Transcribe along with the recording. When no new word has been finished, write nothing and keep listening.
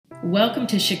Welcome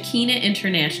to Shekinah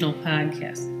International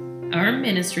Podcast. Our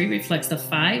ministry reflects the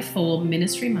five-fold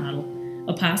ministry model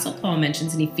Apostle Paul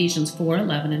mentions in Ephesians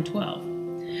 4:11 and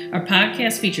 12. Our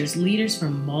podcast features leaders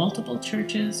from multiple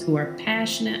churches who are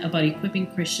passionate about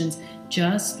equipping Christians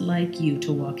just like you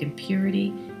to walk in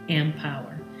purity and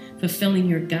power, fulfilling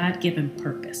your God-given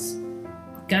purpose.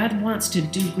 God wants to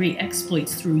do great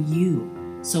exploits through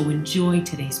you, so enjoy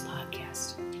today's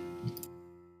podcast.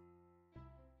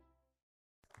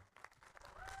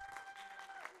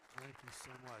 Thank you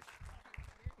so much.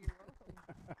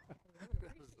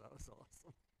 That was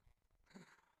awesome.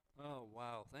 Oh,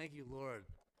 wow. Thank you, Lord.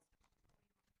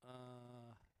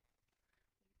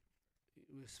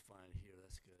 It was fine here.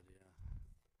 That's good,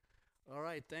 yeah. All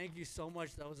right. Thank you so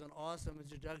much. That was an awesome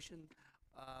introduction.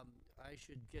 I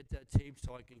should get that tape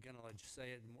so I can kind of like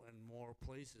say it in more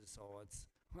places. So it's,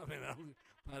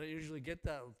 I don't usually get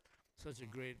that. Such a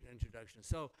great introduction.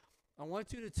 So I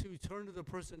want you to turn to the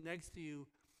person next to you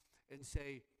and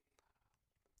say,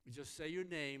 just say your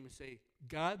name and say,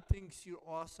 God thinks you're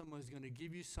awesome and is going to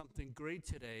give you something great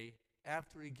today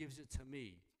after he gives it to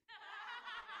me.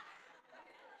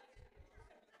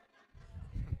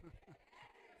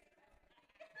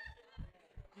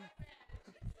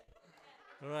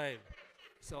 All right.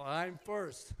 So I'm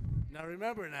first. Now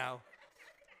remember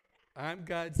I'm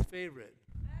God's favorite.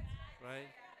 Right?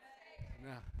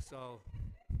 Now, so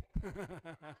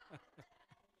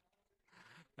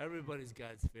everybody's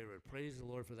God's favorite. Praise the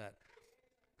Lord for that.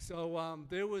 So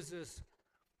there was this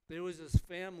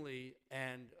family,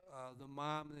 and the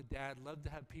mom and the dad loved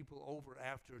to have people over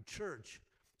after church.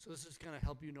 So this is kind of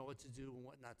help you know what to do and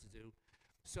what not to do.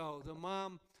 So the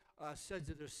mom said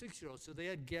to their 6-year-old, so they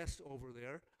had guests over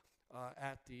there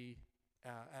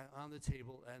on the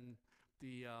table, and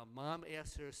the mom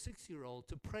asked her 6-year-old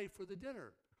to pray for the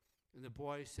dinner. And the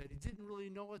boy said he didn't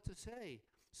really know what to say.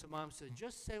 So mom said,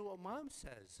 just say what mom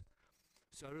says.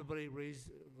 So everybody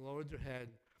lowered their head,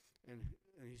 and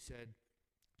he said,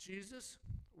 Jesus,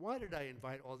 why did I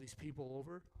invite all these people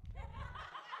over?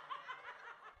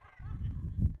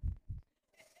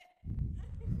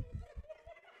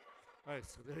 All right,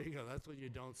 so there you go. That's what you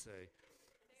don't say.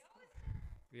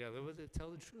 Yeah, they tell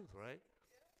the truth, right?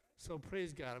 So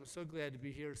praise God. I'm so glad to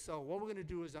be here. So what we're going to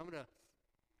do is I'm going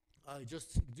to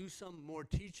just do some more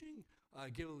teaching,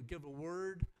 give a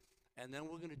word, and then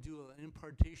we're going to do an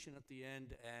impartation at the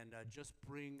end and just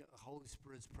bring Holy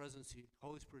Spirit's presence.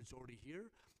 Holy Spirit's already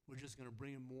here. We're just going to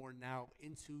bring him more now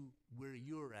into where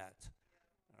you're at,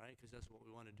 all right? Because that's what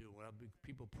we want to do. We'll have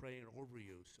people praying over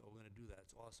you, so we're going to do that.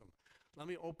 It's awesome. Let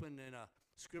me open in a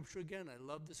scripture again. I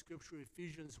love the scripture,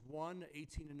 Ephesians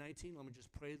 1:18 and 19. Let me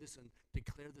just pray this and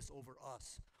declare this over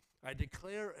us. I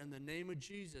declare in the name of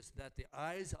Jesus that the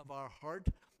eyes of our heart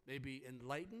may be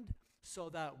enlightened, so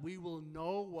that we will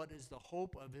know what is the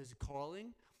hope of his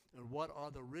calling and what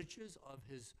are the riches of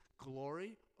his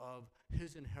glory, of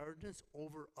his inheritance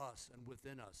over us and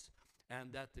within us,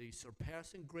 and that the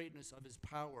surpassing greatness of his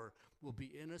power will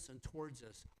be in us and towards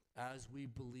us as we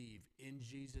believe in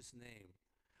Jesus' name.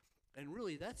 And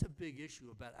really, that's a big issue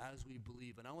about as we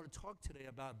believe. And I want to talk today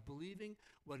about believing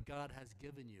what God has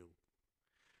given you.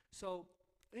 So,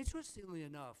 interestingly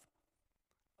enough,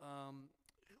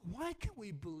 why can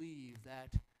we believe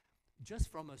that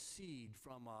just from a seed,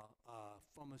 from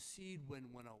a seed when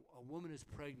a woman is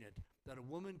pregnant, that a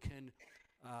woman can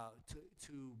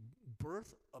to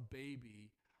birth a baby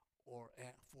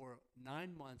for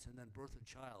 9 months and then birth a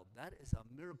child? That is a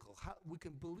miracle. How we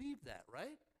can believe that,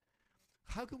 right?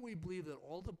 How can we believe that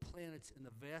all the planets in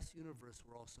the vast universe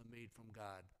were also made from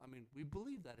God? I mean, we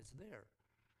believe that it's there.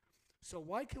 So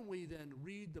why can we then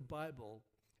read the Bible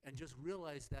and just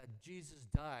realize that Jesus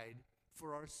died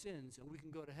for our sins and we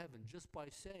can go to heaven just by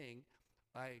saying,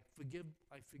 I forgive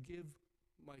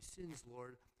my sins,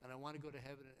 Lord, and I want to go to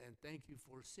heaven and thank you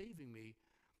for saving me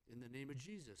in the name of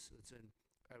Jesus. It's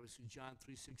in John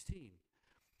 3:16.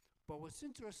 But what's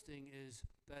interesting is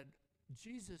that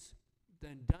Jesus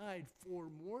then died for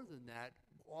more than that,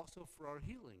 also for our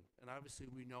healing. And obviously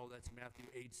we know that's Matthew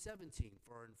 8:17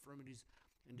 for our infirmities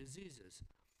and diseases.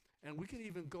 And we can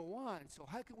even go on. So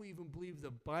how can we even believe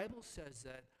the Bible says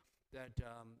that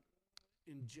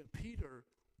in Peter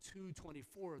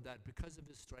 2:24 that because of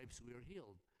his stripes we are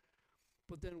healed?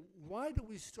 But then why do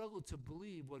we struggle to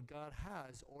believe what God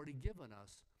has already given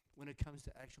us when it comes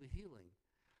to actually healing?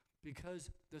 Because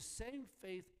the same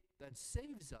faith that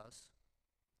saves us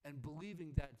and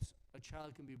believing that a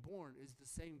child can be born is the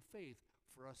same faith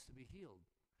for us to be healed.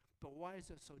 But why is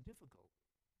that so difficult?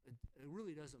 It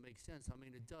really doesn't make sense. I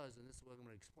mean, it does, and this is what I'm going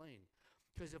to explain.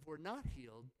 Because if we're not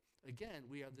healed, again,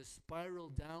 we have this spiral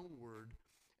downward,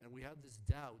 and we have this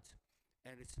doubt,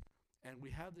 and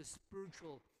we have this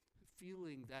spiritual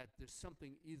feeling that there's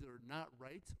something either not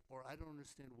right or I don't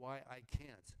understand why I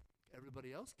can't.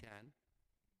 Everybody else can.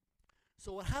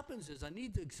 So what happens is I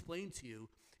need to explain to you,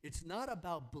 it's not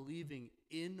about believing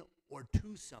in or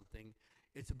to something,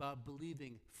 it's about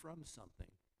believing from something.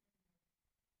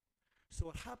 So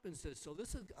what happens is,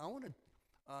 I want to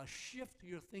shift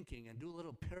your thinking and do a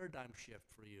little paradigm shift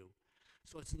for you.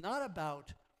 So it's not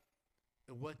about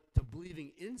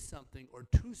believing in something or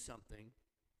to something,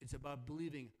 it's about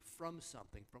believing from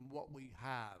something, from what we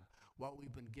have, what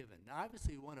we've been given. Now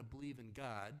obviously we want to believe in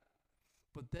God,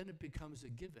 but then it becomes a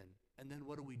given. And then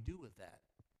what do we do with that?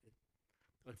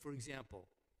 Like for example,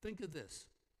 think of this.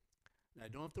 Now, I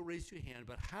don't have to raise your hand,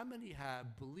 but how many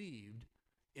have believed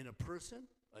in a person,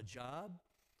 a job,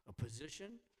 a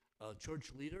position, a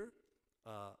church leader,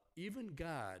 even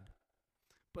God?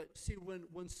 But see,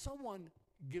 when someone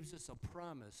gives us a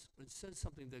promise or says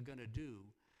something they're going to do,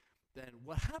 then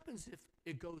what happens if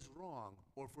it goes wrong,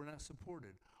 or if we're not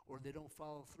supported, or they don't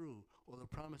follow through, or the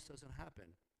promise doesn't happen?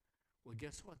 Well,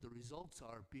 guess what? The results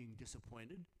are being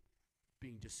disappointed,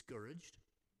 being discouraged,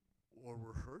 or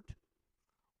we're hurt,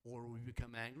 or we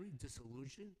become angry,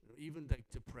 disillusioned, or even like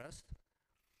depressed.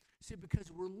 See,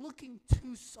 because we're looking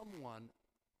to someone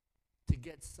to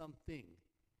get something.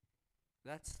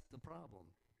 That's the problem.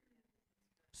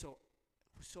 So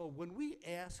when we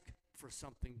ask for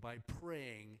something by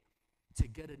praying to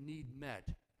get a need met,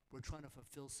 we're trying to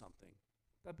fulfill something.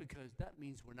 That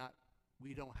means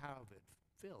we don't have it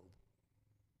filled.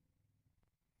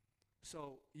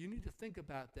 So you need to think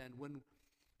about then when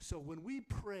we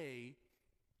pray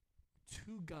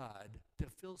to God to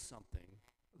fill something,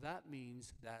 that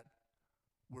means that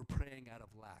we're praying out of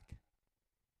lack.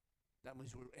 That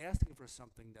means we're asking for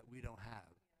something that we don't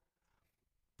have.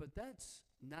 But that's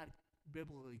not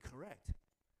biblically correct.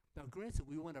 Now, granted,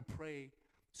 we want to pray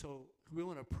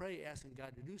asking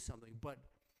God to do something, but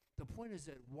the point is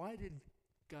that why did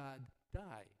God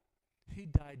die? He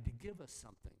died to give us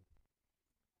something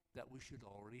that we should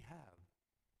already have.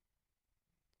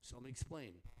 So let me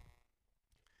explain.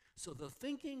 So the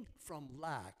thinking from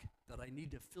lack, that I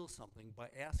need to fill something by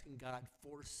asking God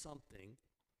for something,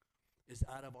 is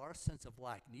out of our sense of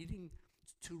lack, needing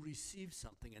to receive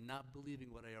something and not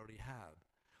believing what I already have.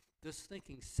 This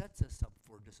thinking sets us up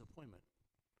for disappointment.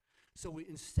 So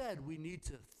instead, we need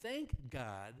to thank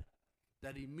God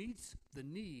that he meets the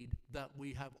need that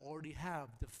we already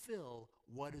have to fill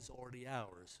what is already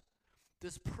ours.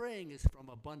 This praying is from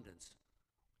abundance,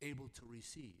 able to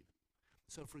receive.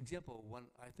 So for example,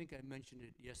 I think I mentioned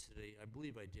it yesterday, I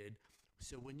believe I did.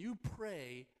 So when you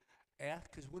pray,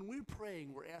 because when we're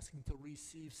praying, we're asking to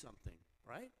receive something,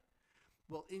 right?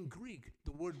 Well, in Greek,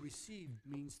 the word receive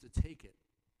means to take it.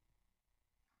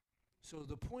 So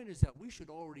the point is that we should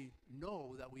already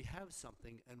know that we have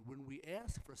something, and when we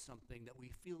ask for something that we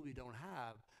feel we don't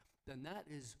have, then that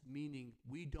is meaning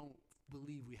we don't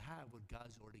believe we have what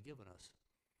God's already given us.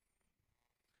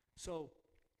 So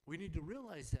we need to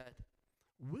realize that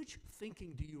which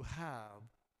thinking do you have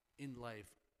in life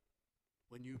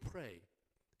when you pray?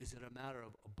 Is it a matter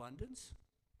of abundance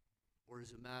or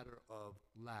is it a matter of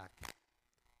lack?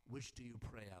 Which do you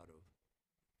pray out of?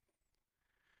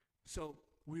 So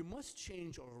we must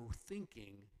change our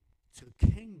thinking to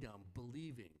kingdom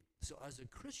believing. So as a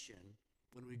Christian,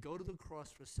 when we go to the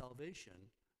cross for salvation,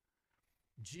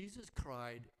 Jesus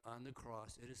cried on the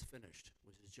cross, "It is finished,"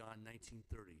 which is John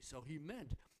 19:30. So he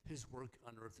meant his work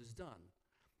on earth is done,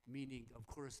 meaning, of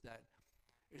course, that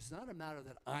it's not a matter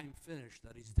that I'm finished,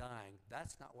 that he's dying.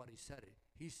 That's not what he said.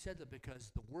 He said that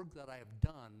because the work that I have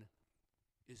done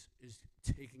is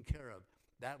taken care of.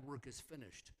 That work is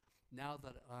finished. Now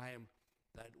that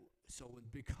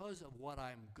because of what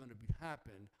I'm going to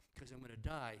happen, because I'm going to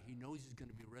die, he knows he's going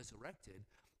to be resurrected.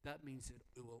 That means that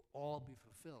it will all be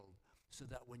fulfilled, so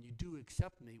that when you do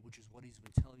accept me, which is what he's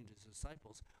been telling his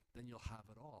disciples, then you'll have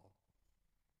it all.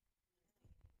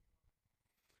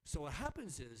 So what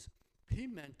happens is, he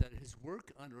meant that his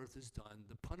work on earth is done,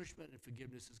 the punishment and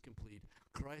forgiveness is complete.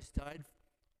 Christ died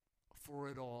for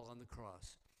it all on the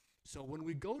cross. So when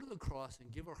we go to the cross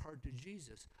and give our heart to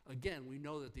Jesus, again, we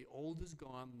know that the old is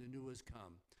gone, the new has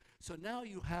come. So now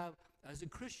you have, as a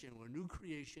Christian, we're a new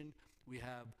creation. We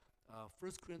have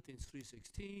 1 Corinthians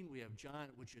 3:16. We have John,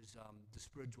 which is the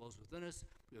Spirit dwells within us.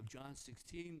 We have John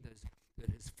 16, that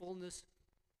his fullness.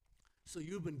 So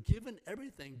you've been given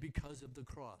everything because of the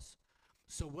cross.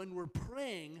 So when we're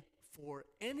praying for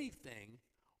anything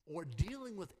or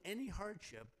dealing with any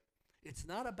hardship, it's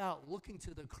not about looking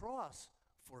to the cross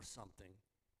for something.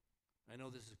 I know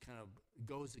this is kind of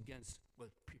goes against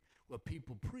what what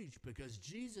people preach, because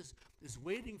Jesus is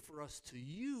waiting for us to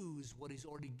use what he's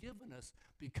already given us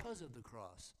because of the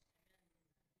cross.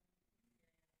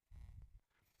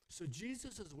 So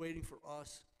Jesus is waiting for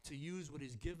us to use what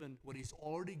he's given, what he's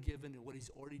already given, and what he's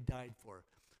already died for.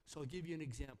 So I'll give you an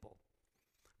example.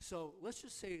 So let's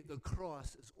just say the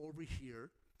cross is over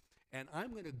here, and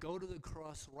I'm going to go to the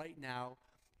cross right now.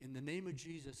 In the name of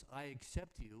Jesus, I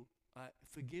accept you.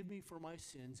 Forgive me for my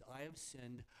sins. I have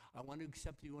sinned. I want to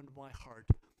accept you into my heart.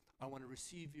 I want to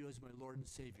receive you as my Lord and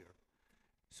Savior.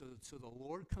 So the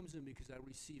Lord comes in me because I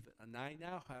receive it. And I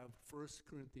now have 1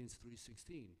 Corinthians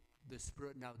 3:16. The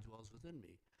Spirit now dwells within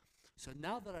me. So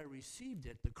now that I received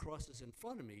it, the cross is in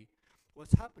front of me.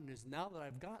 What's happened is now that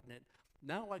I've gotten it,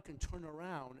 now I can turn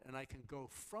around and I can go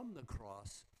from the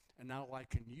cross, and now I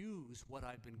can use what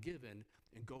I've been given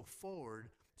and go forward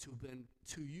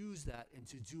to use that and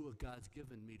to do what God's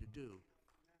given me to do.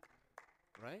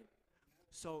 Right?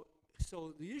 So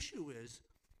the issue is,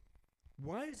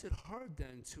 why is it hard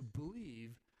then to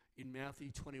believe in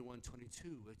Matthew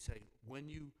 21:22? It say, when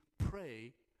you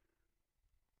pray,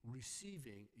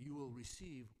 receiving, you will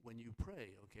receive when you pray,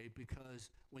 okay? Because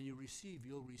when you receive,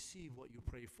 you'll receive what you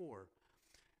pray for.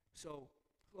 So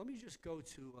let me just go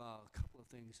to a couple of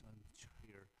things on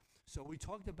here. So we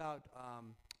talked about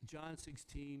John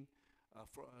 16,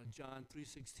 John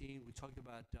 3:16. We talked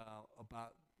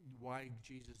about why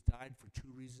Jesus died for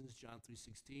two reasons, John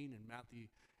 3:16 and Matthew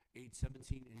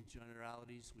 8:17 in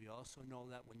generalities. We also know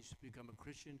that when you become a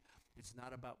Christian, it's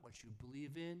not about what you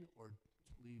believe in or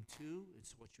believe to,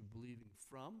 it's what you're believing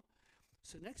from.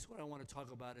 So next what I want to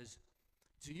talk about is,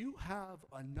 do you have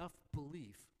enough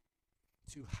belief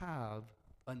to have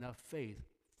enough faith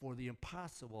for the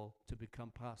impossible to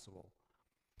become possible?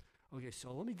 Okay,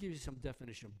 so let me give you some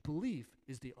definition. Belief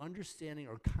is the understanding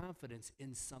or confidence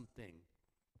in something.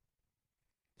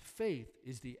 Faith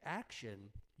is the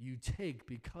action you take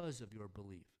because of your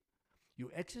belief. You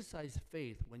exercise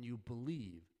faith when you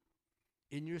believe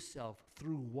in yourself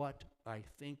through what I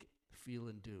think, feel,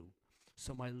 and do.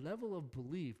 So my level of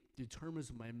belief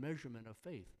determines my measurement of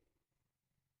faith.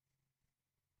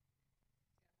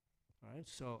 All right,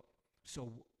 so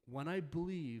when I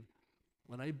believe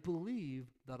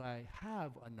that I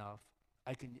have enough,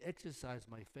 I can exercise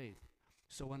my faith.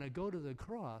 So when I go to the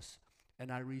cross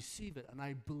and I receive it, and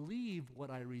I believe what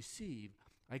I receive,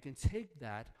 I can take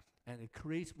that, and it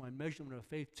creates my measurement of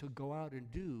faith to go out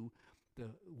and do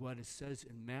what it says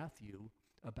in Matthew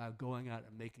about going out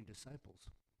and making disciples.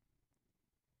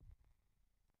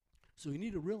 So you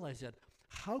need to realize that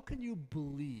how can you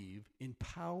believe in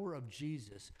power of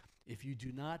Jesus if you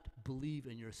do not believe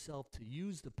in yourself to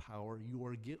use the power you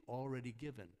are already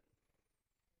given?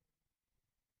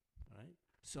 Right?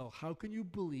 So how can you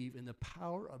believe in the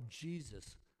power of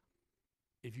Jesus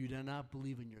if you do not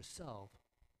believe in yourself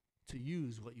to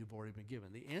use what you've already been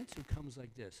given? The answer comes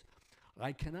like this.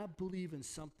 I cannot believe in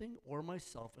something or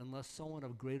myself unless someone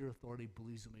of greater authority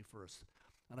believes in me first.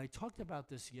 And I talked about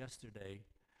this yesterday,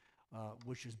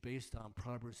 which is based on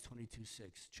Proverbs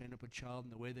 22:6. Train up a child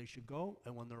in the way they should go,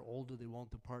 and when they're older, they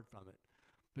won't depart from it.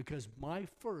 Because my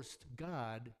first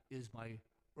God is my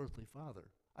earthly father.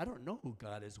 I don't know who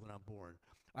God is when I'm born.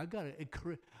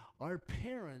 Our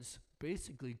parents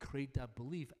basically create that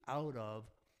belief out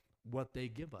of what they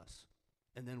give us.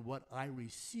 And then what I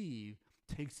receive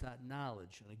takes that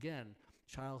knowledge. And again,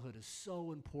 childhood is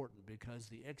so important because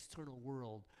the external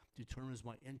world determines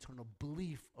my internal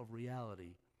belief of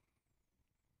reality.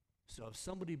 So if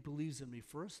somebody believes in me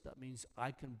first, that means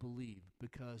I can believe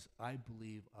because I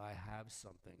believe I have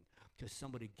something, because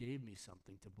somebody gave me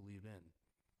something to believe in.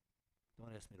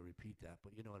 Don't ask me to repeat that,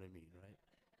 but you know what I mean, right?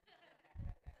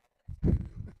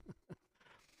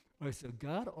 All right, so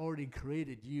God already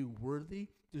created you worthy,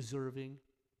 deserving,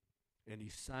 and he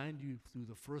signed you through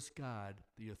the first God,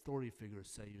 the authority figure,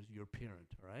 say your parent,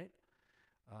 all right?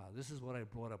 This is what I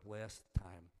brought up last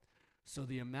time. So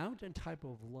the amount and type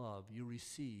of love you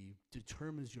receive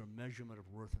determines your measurement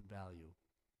of worth and value.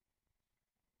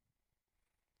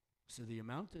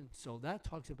 So that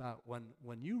talks about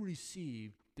when you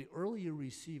receive, the earlier you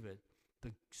receive it,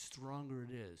 the stronger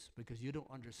it is because you don't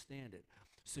understand it.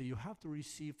 So you have to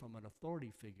receive from an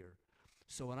authority figure.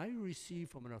 So when I receive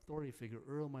from an authority figure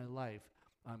early in my life,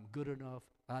 I'm good enough,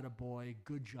 attaboy,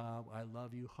 good job, I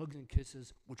love you, hugs and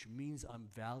kisses, which means I'm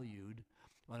valued.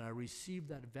 When I receive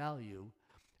that value,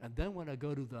 and then when I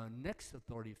go to the next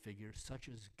authority figure, such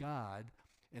as God,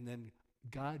 and then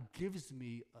God gives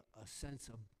me a sense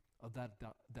of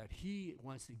that he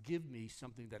wants to give me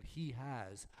something that he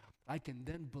has, I can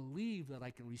then believe that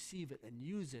I can receive it and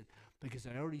use it because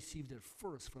I already received it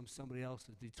first from somebody else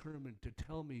that's determined to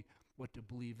tell me what to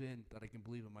believe in that I can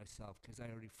believe in myself because I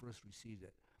already first received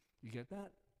it. You get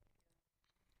that?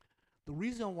 The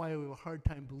reason why we have a hard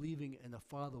time believing in a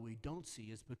Father we don't see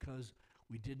is because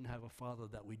we didn't have a Father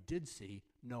that we did see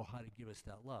know how to give us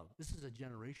that love. This is a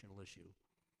generational issue.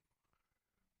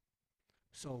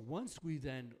 So once we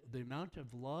then, the amount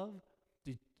of love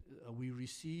we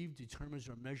receive determines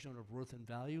our measurement of worth and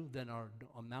value, then our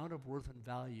amount of worth and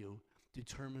value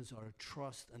determines our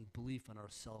trust and belief in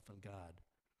ourself and God.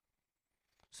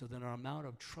 So then our amount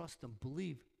of trust and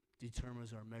belief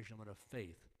determines our measurement of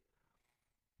faith.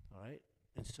 All right?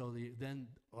 And so then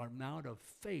our amount of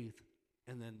faith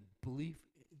and then belief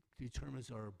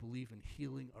determines our belief in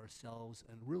healing ourselves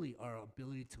and really our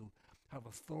ability to have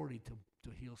authority to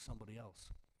heal somebody else.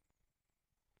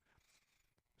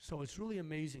 So it's really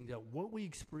amazing that what we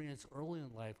experience early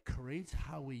in life creates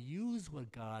how we use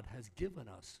what God has given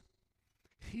us.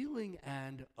 Healing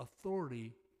and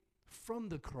authority from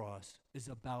the cross is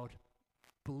about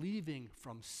believing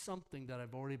from something that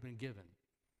I've already been given.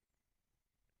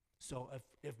 So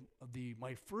if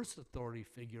my first authority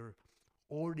figure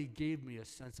already gave me a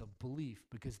sense of belief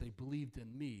because they believed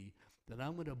in me, then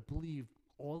I'm going to believe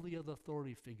all the other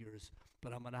authority figures,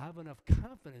 but I'm going to have enough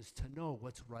confidence to know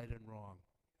what's right and wrong.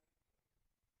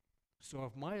 So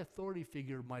if my authority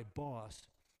figure, my boss,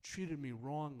 treated me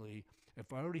wrongly,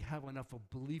 if I already have enough of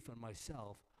belief in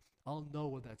myself, I'll know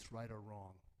whether that's right or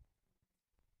wrong.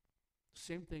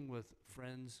 Same thing with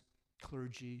friends,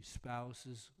 clergy,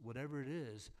 spouses, whatever it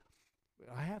is.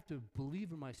 I have to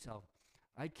believe in myself.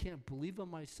 I can't believe in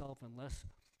myself unless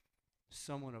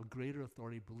someone of greater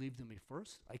authority believed in me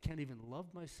first. I can't even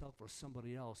love myself or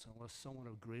somebody else unless someone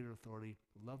of greater authority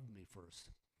loved me first.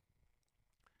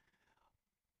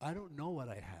 I don't know what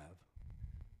I have.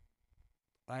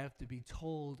 I have to be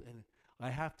told, and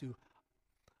I have to,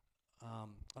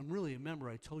 remember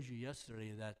I told you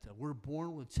yesterday that we're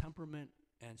born with temperament,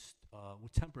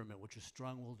 which is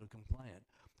strong-willed or compliant.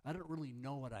 I don't really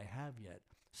know what I have yet.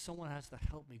 Someone has to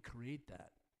help me create that.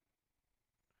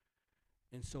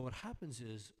 And so what happens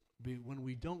is, when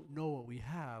we don't know what we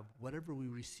have, whatever we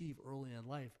receive early in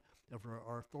life, if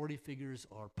our authority figures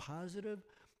are positive,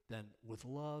 then with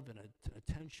love and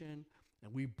attention,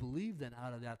 and we believe then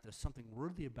out of that there's something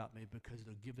worthy about me because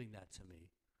they're giving that to me.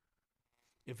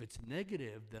 If it's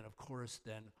negative, then of course,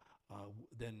 then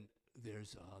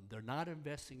there's they're not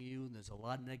investing in you, and there's a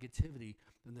lot of negativity.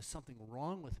 Then there's something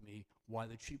wrong with me. Why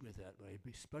they treat me that way,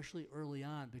 especially early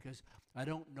on, because I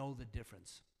don't know the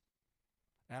difference.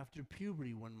 After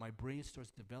puberty, when my brain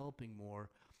starts developing more,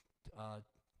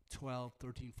 12,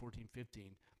 13, 14,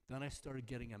 15, then I started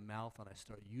getting a mouth and I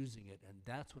started using it, and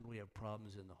that's when we have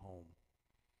problems in the home,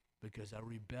 because I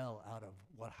rebel out of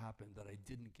what happened that I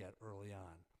didn't get early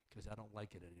on, because I don't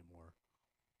like it anymore.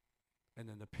 And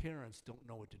then the parents don't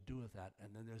know what to do with that,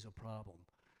 and then there's a problem.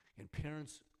 And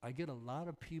parents, I get a lot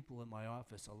of people in my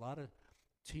office, a lot of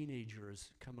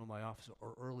teenagers come in my office,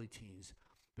 or early teens,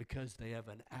 because they have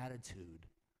an attitude.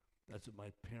 That's what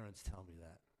my parents tell me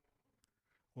that.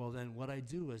 Well, then what I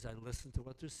do is I listen to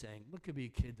what they're saying. It could be a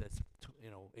kid that's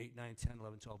 8, 9, 10,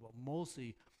 11, 12, but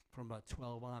mostly from about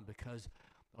 12 on, because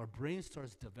our brain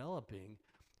starts developing,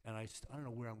 and I don't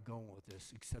know where I'm going with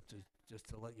this, except just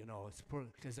to let you know. It's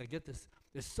because I get this,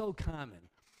 it's so common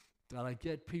that I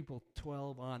get people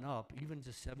 12 on up, even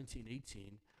to 17,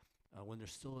 18, when they're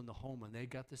still in the home, and they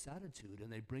got this attitude,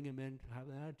 and they bring them in to have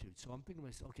an attitude. So I'm thinking to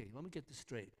myself, okay, let me get this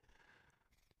straight.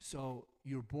 So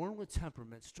you're born with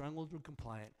temperament, strong-willed or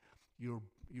compliant. You're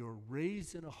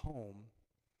raised in a home,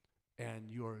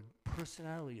 and your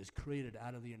personality is created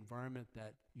out of the environment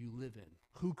that you live in.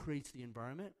 Who creates the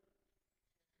environment?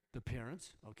 The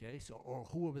parents, okay? So, or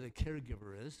whoever the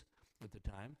caregiver is at the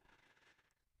time.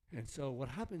 And so what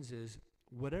happens is,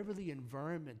 whatever the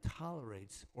environment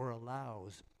tolerates or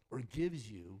allows or gives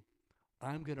you,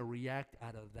 I'm going to react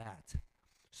out of that.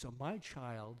 So my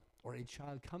child or a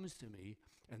child comes to me,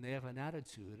 and they have an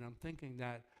attitude, and I'm thinking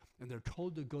that, and they're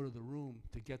told to go to the room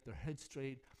to get their head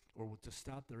straight or to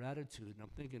stop their attitude, and I'm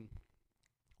thinking,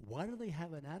 why do they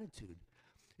have an attitude?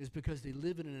 It's because they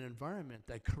live in an environment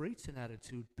that creates an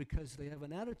attitude, because they have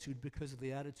an attitude because of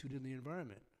the attitude in the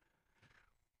environment.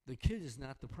 The kid is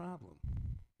not the problem.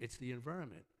 It's the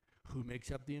environment. Who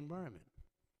makes up the environment?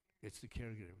 It's the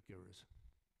caregivers.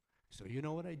 So you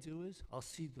know what I do is, I'll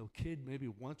see the kid maybe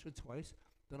once or twice,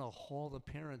 then I'll haul the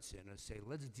parents in and say,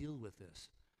 let's deal with this.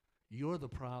 You're the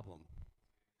problem.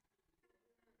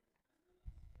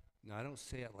 No, I don't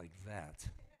say it like that.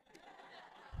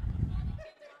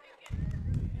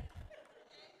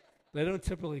 They don't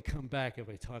typically come back if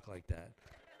I talk like that.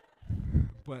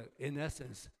 But in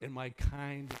essence, in my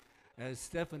kind as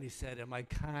Stephanie said, in my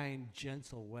kind,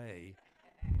 gentle way.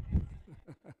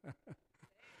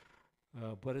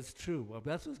 But it's true. Well,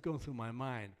 that's what's going through my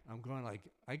mind. I'm going like,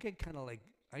 I get a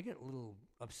little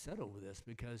upset over this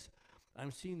because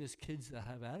I'm seeing these kids that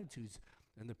have attitudes,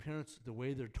 and the parents, the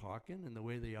way they're talking and the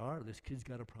way they are, this kid's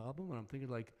got a problem, and I'm thinking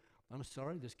like, I'm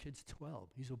sorry, this kid's 12.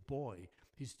 He's a boy.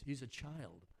 He's a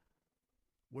child.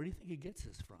 Where do you think he gets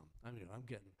this from?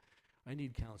 I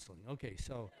need counseling. Okay,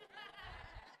 so,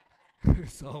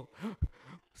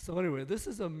 so anyway, this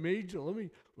is a major.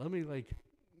 Let me like,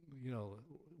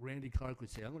 Randy Clark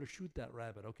would say, I'm going to shoot that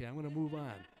rabbit. Okay, I'm going to move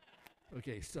on.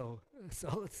 Okay, so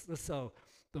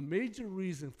the major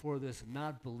reason for this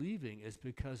not believing is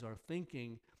because our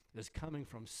thinking is coming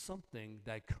from something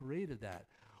that created that.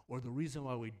 Or the reason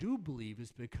why we do believe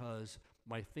is because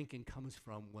my thinking comes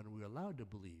from when we're allowed to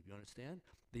believe. You understand?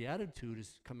 The attitude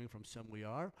is coming from somewhere we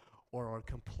are, or our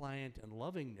compliant and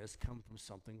lovingness come from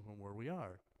something from where we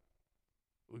are.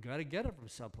 We've got to get it from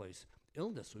someplace.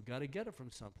 Illness, we've got to get it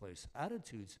from someplace.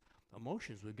 Attitudes,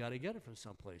 emotions, we've got to get it from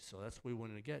someplace. So that's what we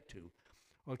want to get to.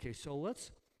 Okay, so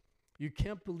you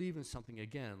can't believe in something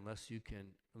again unless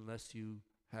you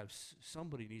have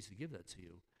somebody needs to give that to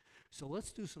you. So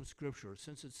let's do some scripture.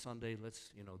 Since it's Sunday,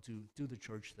 let's do the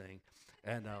church thing,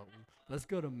 and let's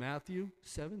go to Matthew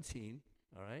 17.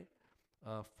 All right,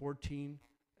 14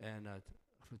 and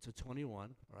to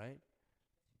 21. All right.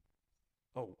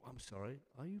 Oh, I'm sorry.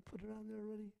 Oh, you put it on there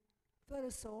already? That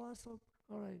is so awesome.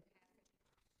 All right.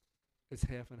 It's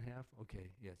half and half?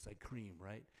 Okay. Yeah, it's like cream,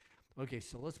 right? Okay,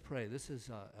 so let's pray. This is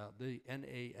the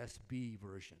NASB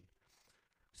version.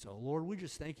 So, Lord, we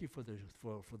just thank you for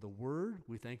the word.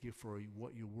 We thank you for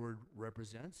what your word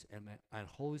represents. And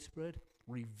Holy Spirit,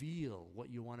 reveal what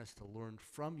you want us to learn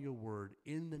from your word.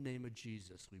 In the name of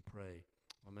Jesus, we pray.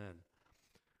 Amen.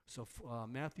 So,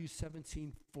 Matthew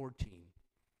 17:14.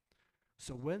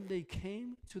 So when they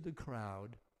came to the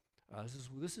crowd,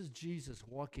 this is Jesus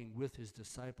walking with his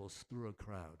disciples through a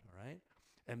crowd, all right?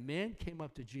 A man came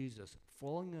up to Jesus,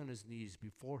 falling on his knees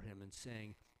before him and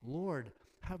saying, Lord,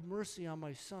 have mercy on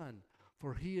my son,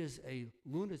 for he is a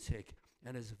lunatic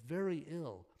and is very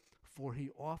ill, for he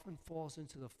often falls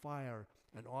into the fire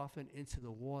and often into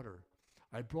the water.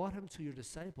 I brought him to your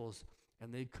disciples,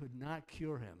 and they could not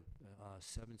cure him.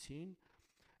 17.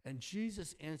 And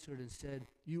Jesus answered and said,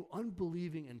 you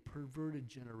unbelieving and perverted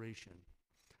generation,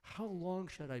 how long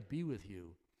shall I be with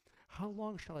you? How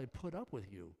long shall I put up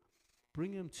with you?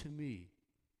 Bring him to me.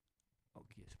 Oh,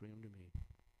 yes, bring him to me.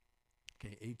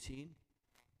 Okay, 18.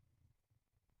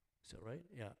 Is that right?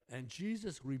 Yeah. And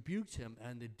Jesus rebuked him,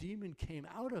 and the demon came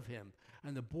out of him,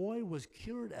 and the boy was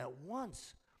cured at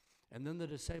once. And then the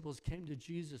disciples came to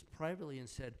Jesus privately and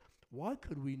said, why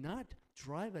could we not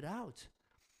drive it out?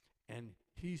 And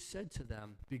he said to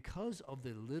them, because of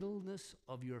the littleness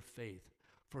of your faith.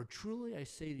 For truly I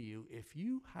say to you, if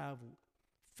you have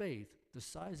faith the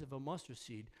size of a mustard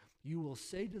seed, you will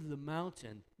say to the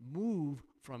mountain, move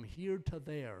from here to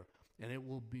there, and it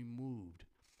will be moved.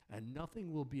 And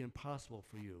nothing will be impossible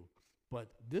for you.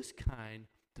 But this kind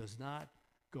does not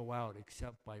go out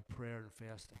except by prayer and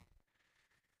fasting.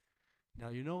 Now,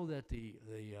 you know that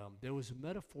there was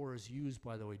metaphors used,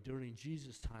 by the way, during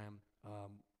Jesus' time.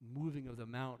 Moving of the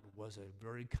mountain was a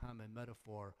very common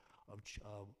metaphor of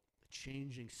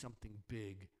changing something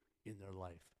big in their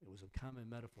life. It was a common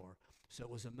metaphor. So it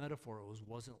was a metaphor. It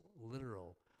wasn't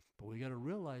literal. But we got to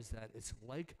realize that it's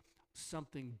like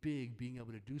something big being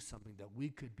able to do something that we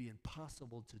could be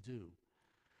impossible to do.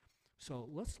 So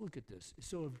let's look at this.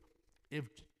 So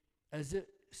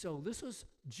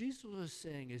Jesus was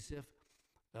saying as if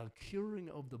curing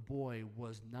of the boy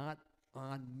was not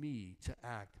on me to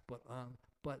act,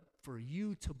 but for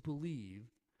you to believe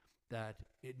that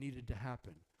it needed to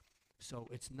happen. So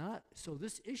it's not. So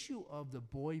this issue of the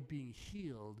boy being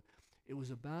healed, it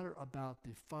was about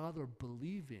the father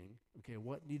believing, okay,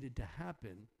 what needed to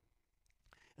happen,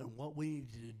 and what we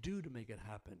needed to do to make it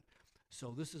happen.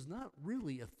 So this is not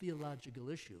really a theological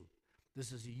issue.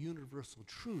 This is a universal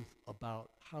truth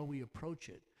about how we approach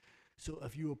it. So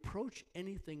if you approach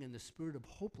anything in the spirit of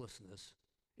hopelessness,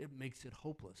 it makes it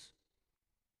hopeless.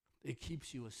 It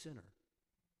keeps you a sinner.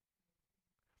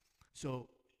 So,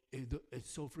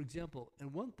 for example,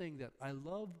 and one thing that I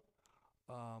love,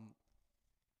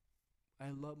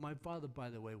 my father, by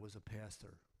the way, was a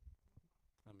pastor.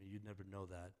 I mean, you'd never know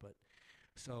that, but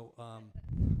so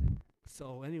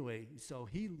anyway, so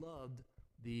he loved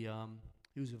he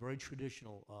was a very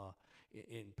traditional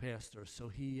in pastor, so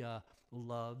he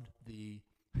loved the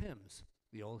hymns,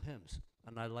 the old hymns.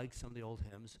 And I like some of the old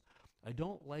hymns. I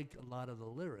don't like a lot of the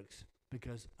lyrics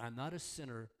because I'm not a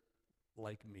sinner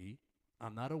like me.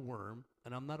 I'm not a worm,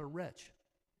 and I'm not a wretch.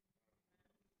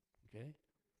 Okay?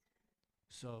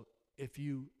 So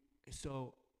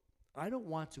so I don't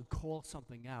want to call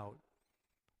something out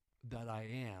that I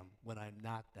am when I'm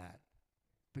not that,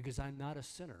 because I'm not a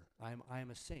sinner. I am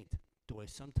a saint. Do I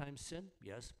sometimes sin?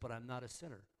 Yes, but I'm not a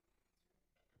sinner.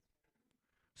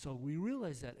 So we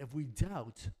realize that if we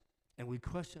doubt and we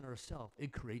question ourselves,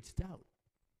 it creates doubt.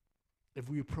 If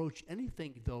we approach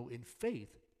anything, though, in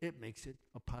faith, it makes it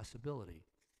a possibility,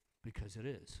 because it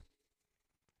is.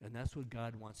 And that's what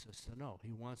God wants us to know.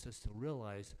 He wants us to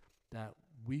realize that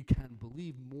we can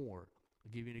believe more.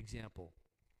 I'll give you an example.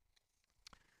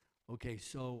 Okay,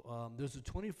 so there's a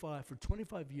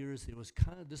 25 years, there was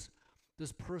kind of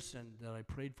this person that I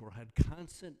prayed for had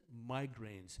constant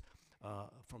migraines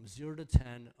from 0 to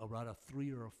 10, around a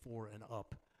 3 or a 4 and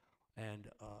up. And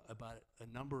about a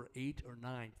number 8 or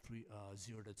 9,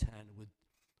 0 to 10,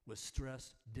 with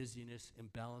stress, dizziness,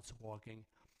 imbalance walking.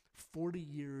 40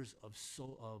 years of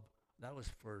that was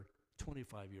for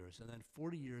 25 years, and then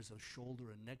 40 years of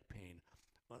shoulder and neck pain,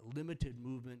 limited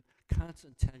movement,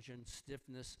 constant tension,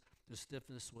 stiffness. The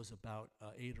stiffness was about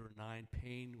 8 or 9.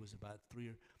 Pain was about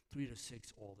 3 to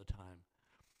 6 all the time.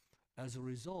 As a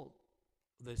result,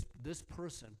 this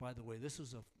person, by the way, this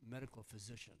was a medical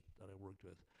physician that I worked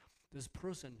with. This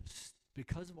person,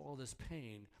 because of all this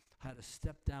pain, had to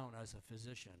step down as a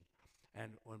physician,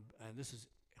 and this is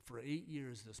for 8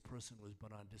 years. This person was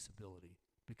put on disability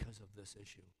because of this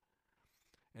issue,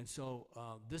 and so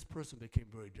this person became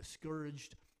very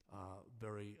discouraged,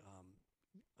 very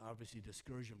obviously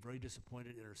discouraged and very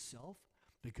disappointed in herself,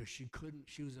 because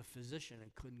she was a physician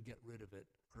and couldn't get rid of it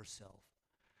herself.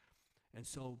 And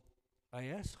so I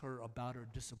asked her about her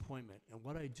disappointment, and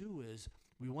what I do is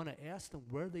we want to ask them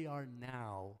where they are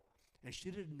now, and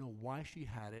she didn't know why she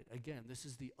had it. Again, this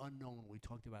is the unknown we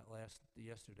talked about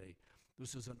yesterday.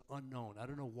 This is an unknown. I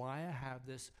don't know why I have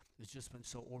this. It's just been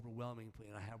so overwhelming,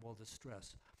 and I have all this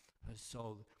stress.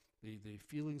 So the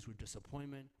feelings were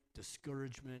disappointment,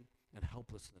 discouragement, and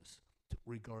helplessness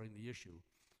regarding the issue.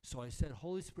 So I said,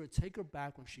 Holy Spirit, take her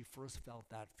back when she first felt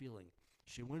that feeling.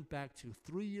 She went back to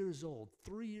 3 years old.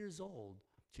 3 years old.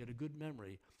 She had a good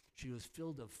memory. She was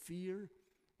filled of fear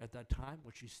at that time,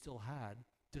 which she still had,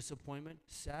 disappointment,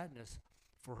 sadness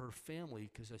for her family,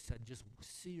 because I said, just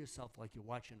see yourself like you're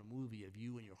watching a movie of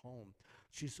you in your home.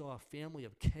 She saw a family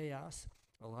of chaos,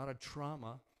 a lot of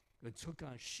trauma.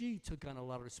 She took on a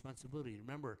lot of responsibility.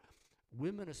 Remember,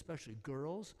 women, especially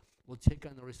girls, will take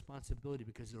on the responsibility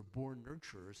because they're born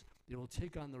nurturers. They will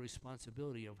take on the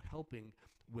responsibility of helping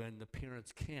when the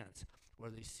parents can't, or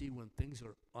they see when things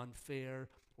are unfair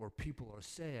or people are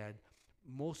sad.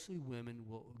 Mostly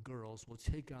girls will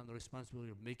take on the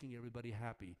responsibility of making everybody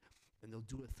happy, and they'll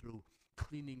do it through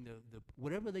cleaning the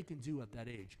whatever they can do at that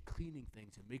age, cleaning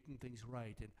things and making things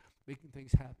right and making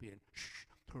things happy, and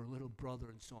to her little brother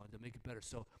and so on to make it better.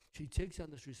 So she takes on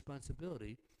this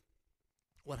responsibility.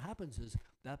 What happens is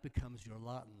that becomes your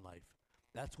lot in life.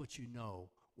 That's what you know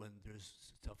when there's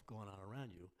stuff going on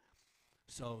around you.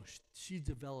 So she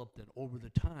developed, and over the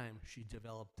time, she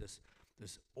developed this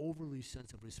overly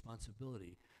sense of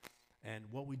responsibility. And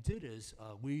what we did is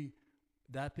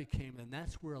and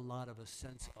that's where a lot of a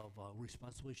sense of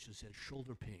responsibility. She had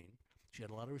shoulder pain. She had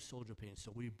a lot of shoulder pain.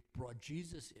 So we brought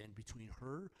Jesus in between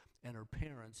her and her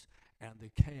parents and the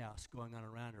chaos going on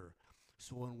around her.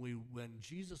 So when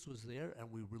Jesus was there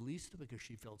and we released her because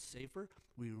she felt safer,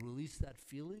 we released that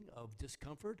feeling of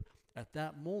discomfort. At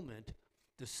that moment,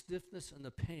 the stiffness and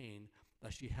the pain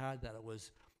that she had, that it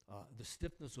was, the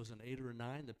stiffness was an 8 or a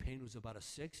 9, the pain was about a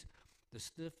 6. The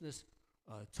stiffness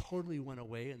totally went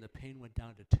away, and the pain went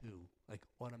down to 2, like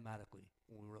automatically.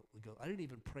 I didn't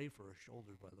even pray for her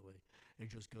shoulder, by the way. It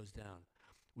just goes down.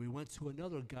 We went to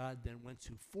another. God then went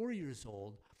to 4 years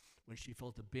old, when she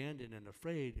felt abandoned and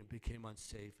afraid and became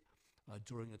unsafe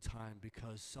during a time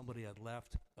because somebody had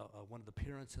left, one of the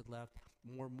parents had left,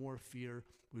 more fear.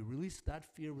 We released that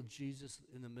fear with Jesus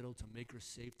in the middle to make her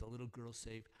safe, the little girl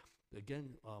safe.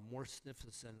 Again, more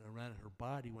stiffness around her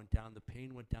body went down. The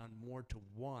pain went down more to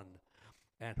 1.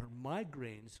 And her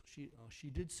migraines, she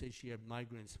did say she had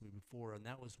migraines to me before, and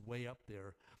that was way up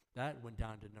there. That went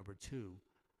down to number 2.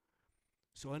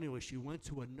 So anyway, she went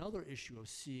to another issue of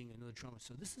seeing another trauma.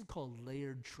 So this is called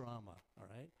layered trauma, all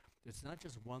right? It's not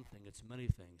just one thing, it's many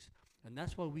things. And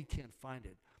that's why we can't find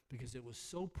it, because it was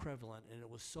so prevalent and it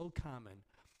was so common.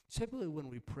 Typically when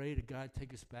we pray to God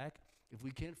take us back, if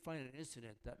we can't find an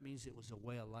incident, that means it was a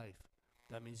way of life.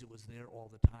 That means it was there all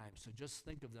the time. So just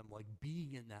think of them like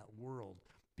being in that world,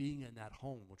 being in that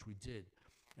home, which we did.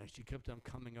 And she kept on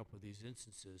coming up with these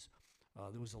instances.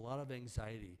 There was a lot of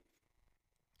anxiety.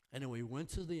 Anyway, we went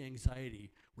to the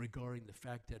anxiety regarding the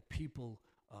fact that people,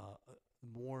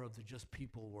 more of the just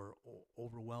people were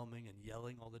overwhelming and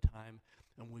yelling all the time.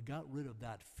 And we got rid of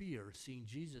that fear, seeing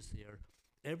Jesus there.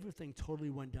 Everything totally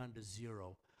went down to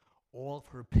zero. All of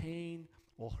her pain,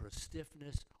 all her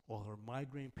stiffness, all her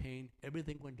migraine pain,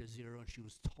 everything went to zero, and she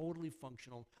was totally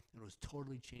functional and was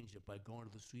totally changed it by going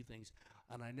to those three things.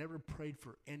 And I never prayed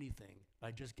for anything.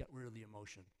 I just got rid of the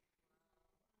emotion.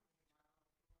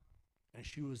 And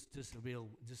she was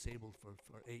disabled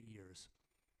for 8 years.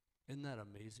 Isn't that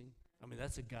amazing? I mean,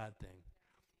 that's a God thing.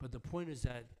 But the point is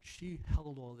that she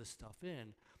held all this stuff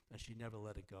in, and she never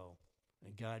let it go.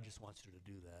 And God just wants her to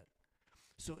do that.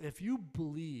 So if you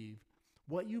believe,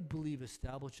 what you believe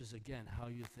establishes, again, how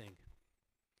you think.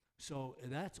 So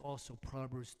that's also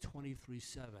Proverbs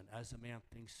 23:7. As a man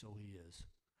thinks, so he is.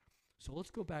 So let's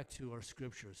go back to our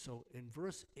scripture. So in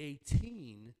verse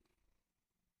 18,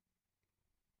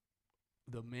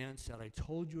 the man said, I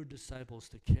told your disciples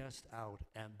to cast out,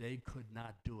 and they could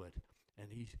not do it. And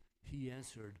he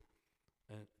answered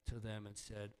to them and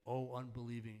said, O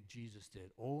unbelieving, Jesus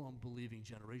did, O unbelieving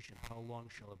generation, how long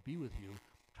shall it be with you?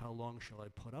 How long shall I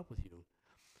put up with you?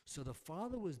 So the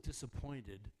father was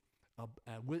disappointed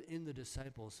within the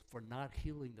disciples for not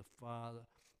healing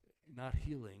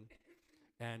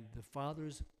and the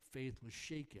father's faith was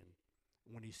shaken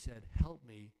when he said, help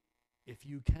me if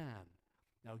you can.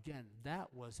 Now again,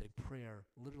 that was a prayer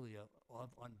literally of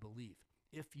unbelief,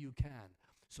 if you can.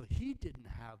 So he didn't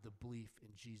have the belief in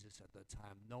Jesus at that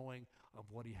time, knowing of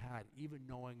what he had, even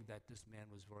knowing that this man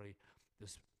was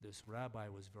this rabbi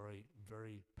was very,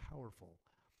 very powerful.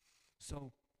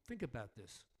 So think about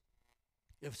this.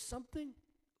 If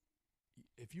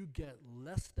you get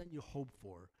less than you hope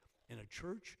for in a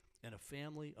church, in a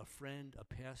family, a friend, a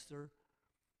pastor,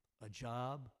 a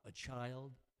job, a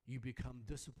child, you become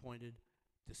disappointed,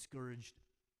 discouraged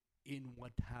in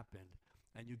what happened.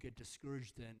 And you get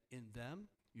discouraged then in them,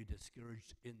 you're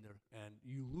discouraged in and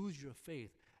you lose your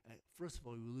faith. First of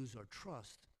all, we lose our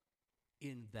trust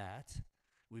in that.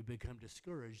 We become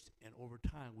discouraged, and over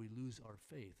time, we lose our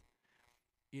faith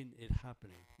in it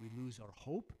happening. We lose our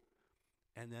hope,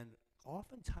 and then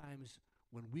oftentimes,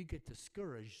 when we get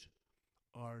discouraged,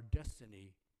 our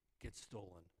destiny gets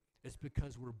stolen. It's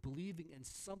because we're believing in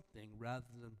something rather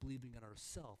than believing in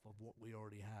ourselves of what we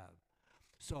already have.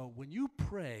 So when you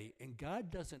pray and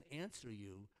God doesn't answer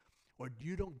you, or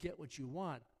you don't get what you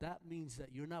want, that means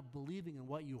that you're not believing in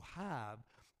what you have,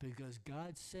 because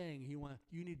God's saying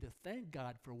you need to thank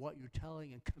God for what you're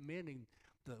telling and commanding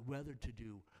the weather to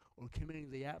do, or commanding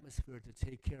the atmosphere to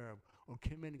take care of, or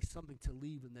commanding something to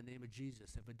leave in the name of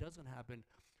Jesus. If it doesn't happen,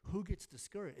 who gets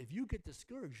discouraged? If you get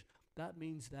discouraged, that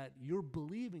means that you're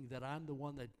believing that I'm the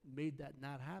one that made that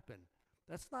not happen.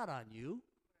 That's not on you.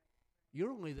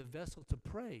 You're only the vessel to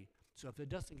pray. So if it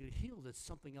doesn't get healed, it's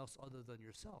something else other than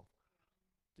yourself.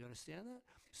 Do you understand that?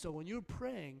 So when you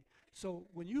pray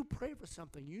for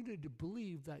something, you need to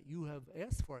believe that you have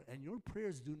asked for it, and your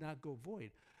prayers do not go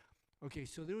void. Okay,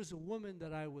 so there was a woman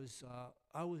that I was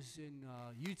in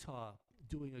Utah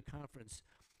doing a conference,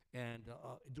 and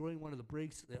during one of the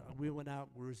breaks, we went out,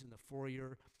 we was in the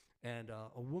foyer, and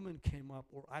a woman came up,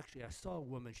 or actually I saw a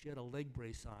woman, she had a leg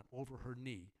brace on over her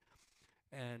knee,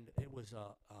 and it was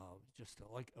just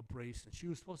like a brace, and she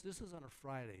was supposed, this was on a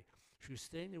Friday, she was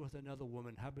staying there with another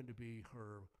woman, happened to be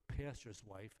her pastor's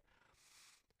wife,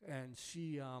 and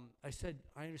I said,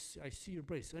 I see your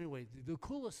brace. So anyway, the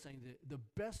coolest thing, the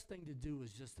best thing to do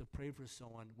is just to pray for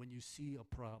someone when you see a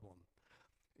problem.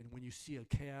 And when you see a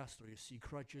cast, or you see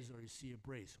crutches, or you see a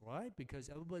brace, right? Because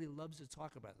everybody loves to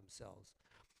talk about themselves.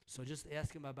 So just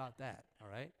ask them about that, all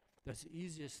right? That's the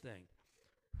easiest thing.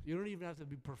 You don't even have to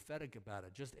be prophetic about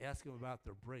it. Just ask them about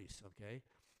their brace, okay?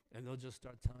 And they'll just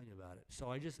start telling you about it.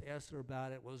 So I just asked her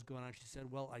about it, what was going on. She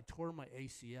said, well, I tore my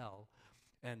ACL,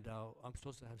 and I'm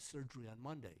supposed to have surgery on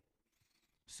Monday.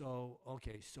 So,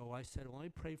 okay, so I said, well, let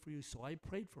me pray for you. So I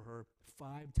prayed for her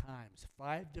 5 times,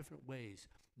 5 different ways.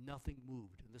 Nothing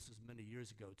moved. And this was many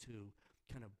years ago, too,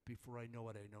 kind of before I know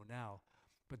what I know now.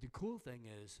 But the cool thing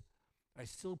is, I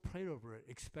still prayed over it,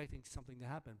 expecting something to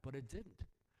happen, but it didn't.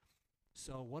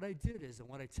 So what I did is, and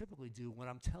what I typically do, what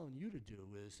I'm telling you to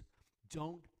do is,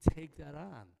 don't take that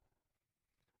on.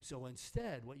 So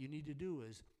instead, what you need to do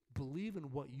is believe in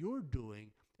what you're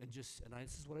doing, and this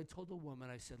is what I told the woman.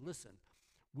 I said, listen,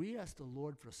 we asked the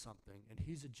Lord for something, and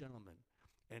he's a gentleman,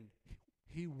 and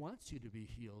he wants you to be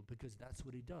healed because that's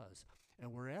what he does.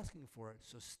 And we're asking for it,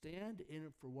 so stand in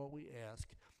it for what we ask.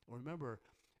 And remember,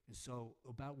 so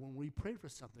about when we pray for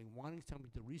something, wanting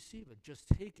something to receive it, just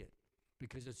take it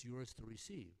because it's yours to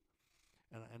receive.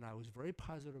 And I was very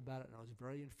positive about it, and I was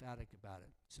very emphatic about it.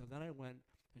 So then I went,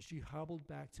 and she hobbled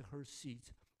back to her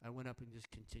seat. I went up and just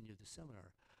continued the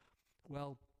seminar.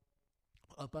 Well,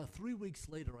 about 3 weeks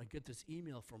later, I get this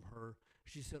email from her.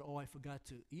 She said, "Oh, I forgot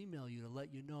to email you to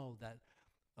let you know that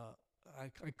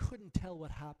I couldn't tell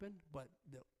what happened, but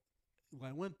when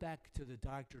I went back to the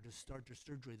doctor to start the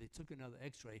surgery, they took another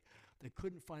x-ray. They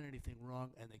couldn't find anything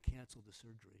wrong, and they canceled the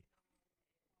surgery."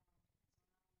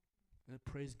 And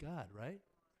praise God, right?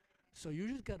 So you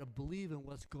just got to believe in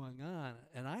what's going on,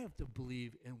 and I have to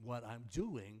believe in what I'm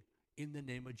doing in the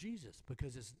name of Jesus,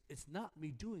 because it's not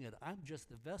me doing it. I'm just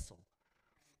the vessel.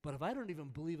 But if I don't even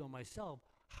believe in myself,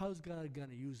 how's God going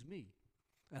to use me?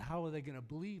 And how are they going to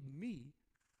believe me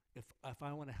if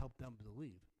I want to help them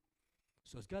believe?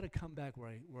 So it's got to come back where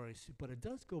I see. But it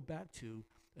does go back to,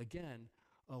 again,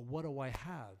 what do I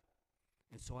have?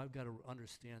 And so I've got to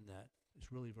understand that.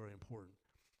 It's really very important.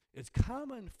 It's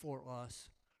common for us,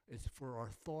 it's for our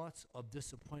thoughts of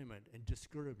disappointment and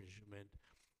discouragement.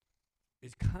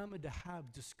 It's common to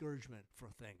have discouragement for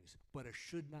things, but it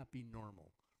should not be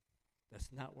normal.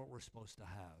 That's not what we're supposed to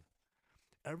have.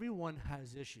 Everyone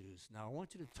has issues. Now, I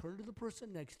want you to turn to the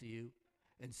person next to you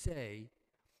and say,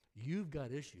 "You've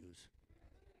got issues."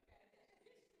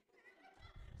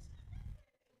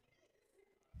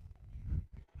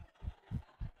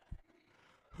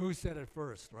 Who said it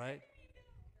first, right?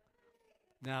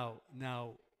 Now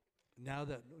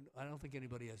that I don't think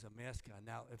anybody has a mask on.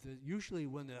 Now, usually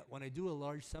when I do a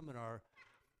large seminar,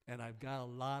 and I've got a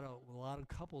lot of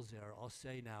couples there, I'll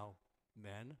say, "Now,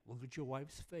 men, look at your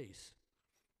wife's face,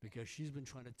 because she's been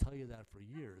trying to tell you that for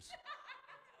years."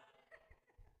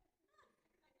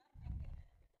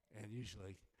 And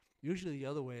usually the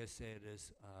other way I say it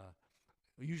is,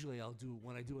 usually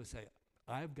when I do it, say,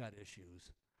 "I've got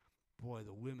issues." Boy,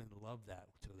 the women love that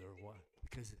to their wife,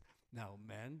 because now,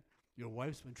 men, your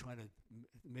wife's been trying to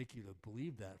make you to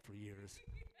believe that for years.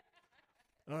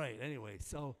 All right, anyway,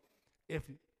 so if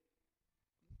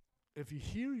you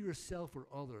hear yourself or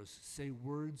others say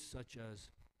words such as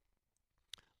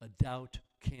a doubt,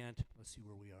 can't, let's see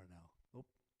where we are now. Oh,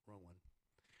 wrong one.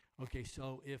 Okay,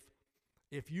 so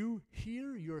if you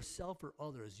hear yourself or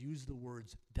others use the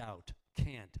words doubt,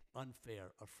 can't,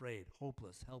 unfair, afraid,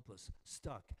 hopeless, helpless,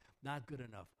 stuck, not good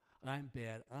enough, I'm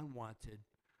bad, unwanted,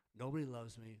 nobody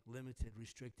loves me, limited,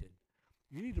 restricted,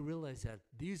 you need to realize that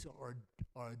these are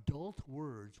adult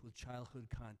words with childhood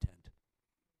content.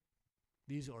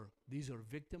 These are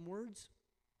victim words,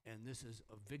 and this is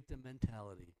a victim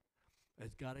mentality.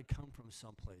 It's got to come from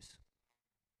someplace.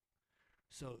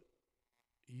 So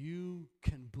you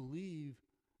can believe,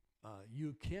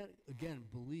 you can't, again,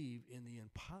 believe in the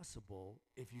impossible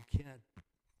if you can't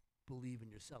believe in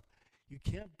yourself. You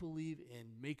can't believe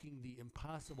in making the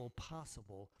impossible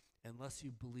possible unless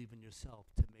you believe in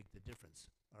yourself to make the difference.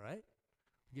 All right?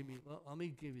 Let me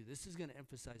give you, this is going to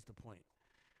emphasize the point.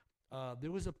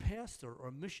 There was a pastor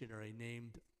or missionary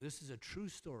named, this is a true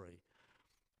story.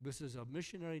 This is a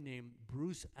missionary named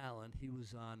Bruce Allen. He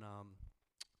was on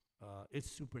It's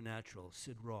Supernatural,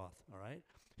 Sid Roth, all right?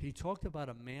 He talked about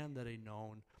a man that he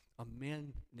known, a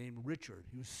man named Richard.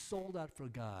 He was sold out for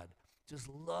God, just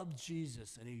loved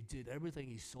Jesus, and he did everything.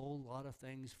 He sold a lot of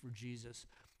things for Jesus.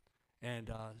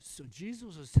 And so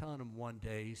Jesus was telling him one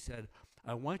day, he said,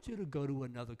 "I want you to go to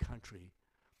another country."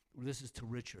 This is to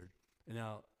Richard.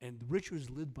 And Richard's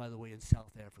lived, by the way, in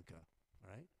South Africa,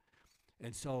 right?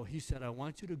 And so he said, "I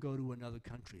want you to go to another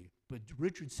country." But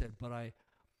Richard said, "But I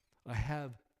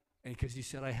have," and because he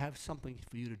said, "I have something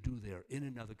for you to do there in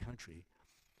another country.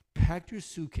 Pack your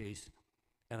suitcase,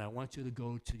 and I want you to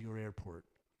go to your airport."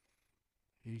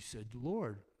 He said,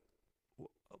 "Lord,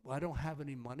 I don't have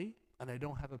any money, and I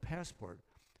don't have a passport."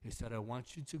 He said, "I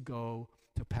want you to go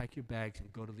to pack your bags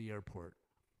and go to the airport."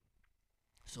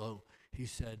 So he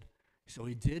said, so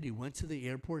he did. He went to the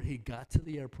airport. He got to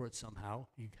the airport somehow.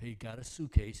 He got a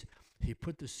suitcase. He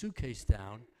put the suitcase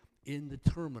down in the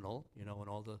terminal, and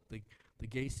all the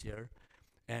gates there,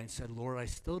 and said, "Lord, I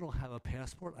still don't have a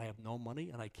passport. I have no money,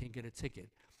 and I can't get a ticket."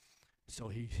 So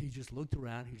he just looked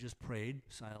around. He just prayed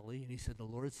silently, and he said, the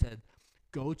Lord said,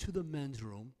 "Go to the men's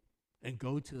room and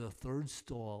go to the third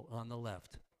stall on the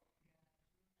left."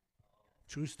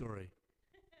 True story.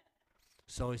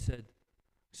 So he said,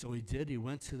 so he did. He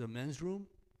went to the men's room,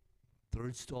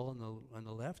 third stall on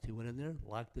the left. He went in there,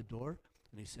 locked the door,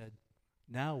 and he said,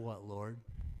 "Now what, Lord?"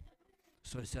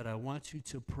 So I said, "I want you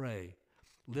to pray.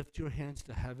 Lift your hands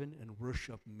to heaven and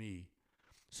worship me."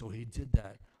 So he did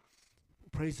that.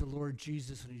 Praise the Lord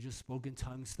Jesus, and he just spoke in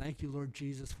tongues. "Thank you, Lord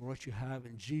Jesus, for what you have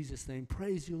in Jesus' name.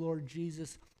 Praise you, Lord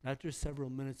Jesus." After several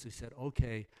minutes, he said,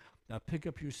 "Okay, now pick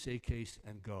up your suitcase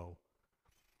and go."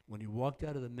 When he walked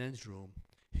out of the men's room,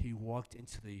 he walked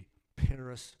into the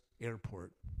Paris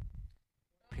airport,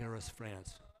 Paris,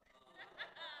 France.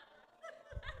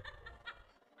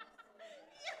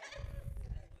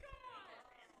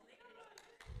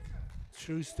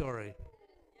 True story.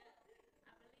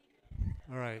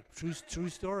 All right, true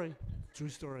story. True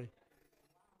story.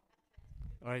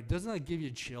 All right, doesn't that give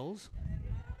you chills?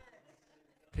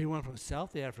 He went from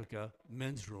South Africa,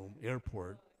 men's room,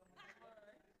 airport,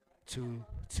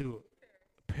 to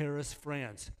Paris,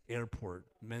 France, airport,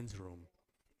 men's room.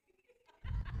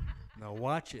 Now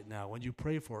watch it now when you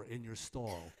pray for it in your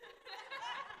stall.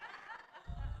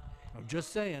 I'm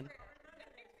just saying.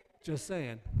 Just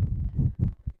saying.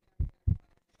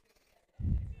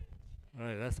 All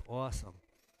right, that's awesome.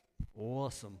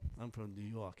 Awesome. I'm from New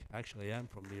York. Actually, I am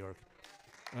from New York.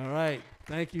 All right.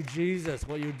 Thank you, Jesus,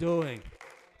 what you're doing.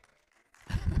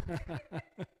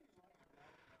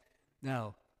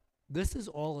 Now, this is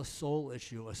all a soul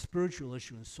issue, a spiritual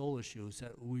issue and soul issues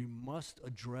that we must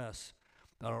address,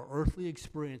 that our earthly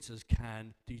experiences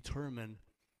can determine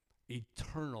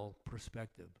eternal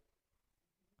perspective.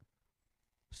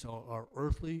 So our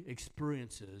earthly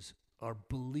experiences, our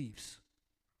beliefs,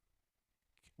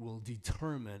 will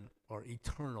determine our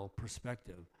eternal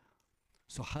perspective.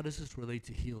 So how does this relate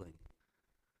to healing?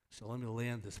 So let me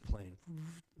land this plane.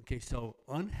 Okay, so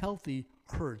unhealthy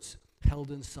hurts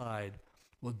held inside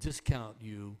will discount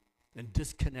you and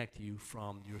disconnect you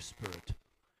from your spirit.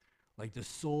 Like the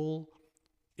soul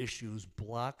issues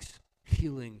blocks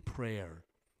healing prayer.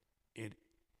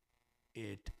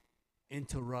 It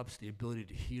interrupts the ability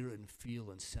to hear and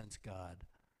feel and sense God.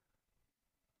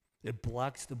 It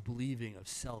blocks the believing of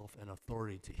self and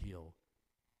authority to heal.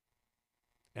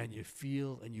 And you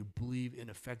feel and you believe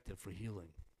ineffective for healing.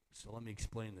 So let me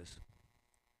explain this.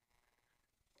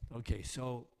 Okay,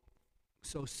 so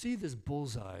see this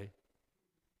bullseye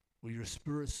where your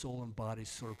spirit, soul, and body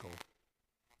circle.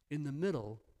 In the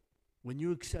middle, when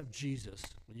you accept Jesus,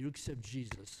 you accept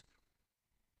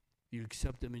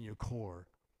him in your core,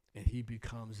 and he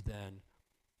becomes then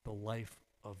the life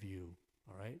of you,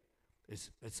 all right?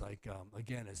 It's like,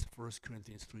 again, it's 1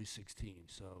 Corinthians 3:16,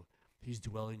 so he's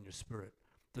dwelling in your spirit.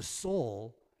 The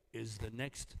soul is the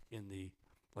next in the,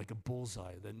 like a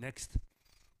bullseye, the next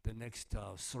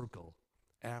circle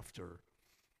after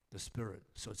the spirit.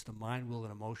 So it's the mind, will,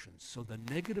 and emotions. So the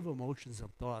negative emotions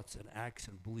of thoughts and acts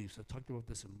and beliefs, I talked about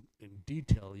this in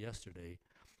detail yesterday.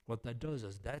 What that does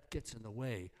is that gets in the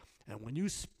way. And when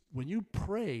you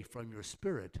pray from your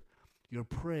spirit, you're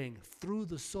praying through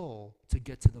the soul to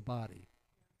get to the body.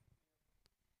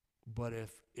 But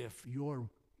if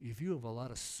you have a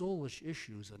lot of soulish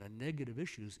issues and negative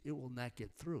issues, it will not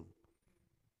get through.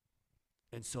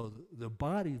 And so the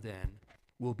body then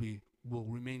will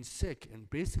remain sick. And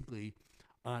basically,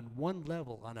 on one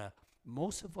level,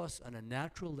 most of us on a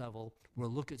natural level will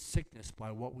look at sickness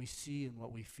by what we see and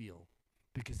what we feel,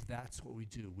 because that's what we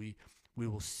do. We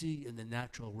will see in the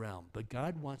natural realm. But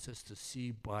God wants us to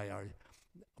see by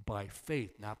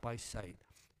faith, not by sight.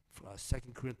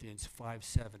 2 Corinthians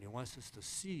 5:7. He wants us to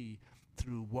see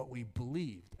through what we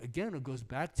believed. Again, it goes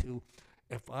back to,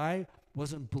 if I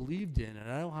wasn't believed in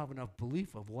and I don't have enough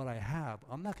belief of what I have,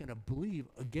 I'm not going to believe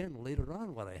again later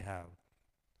on what I have,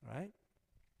 right?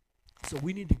 So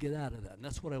we need to get out of that, and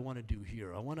that's what I want to do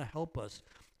here. I want to help us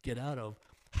get out of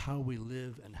how we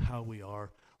live and how we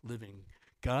are living.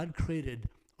 God created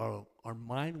our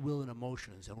mind, will, and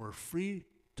emotions, and we're free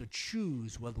to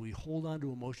choose whether we hold on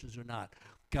to emotions or not.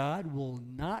 God will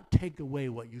not take away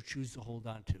what you choose to hold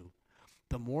on to.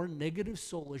 The more negative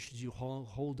soul issues you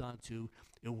hold on to,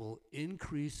 it will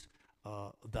increase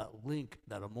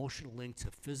that emotional link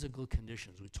to physical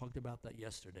conditions. We talked about that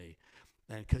yesterday.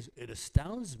 And because it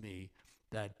astounds me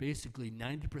that basically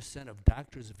 90% of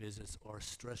doctors' visits are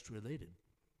stress-related.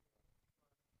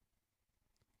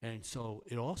 And so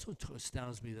it also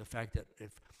astounds me the fact that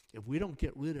if we don't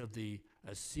get rid of the,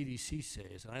 as CDC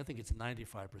says, and I think it's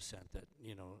 95%, that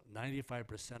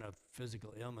 95% of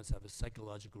physical ailments have a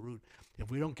psychological root. If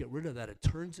we don't get rid of that, it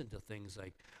turns into things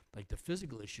like the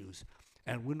physical issues.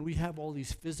 And when we have all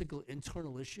these physical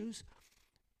internal issues,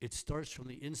 it starts from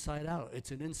the inside out.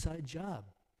 It's an inside job.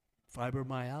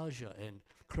 Fibromyalgia and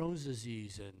Crohn's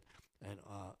disease and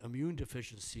immune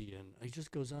deficiency, and it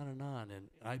just goes on, and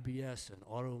IBS and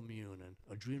autoimmune and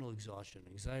adrenal exhaustion,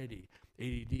 anxiety,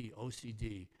 ADD,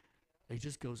 OCD. It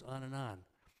just goes on.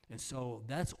 And so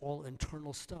that's all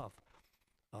internal stuff.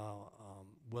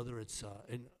 Whether it's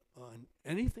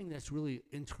anything that's really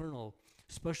internal,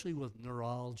 especially with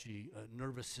neurology,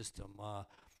 nervous system,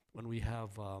 when we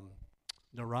have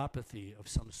neuropathy of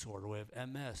some sort, or we have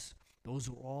MS, those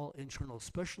are all internal,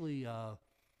 especially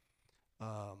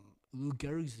Lou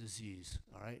Gehrig's disease,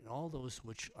 all right, and all those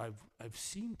which I've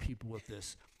seen people with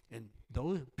this, and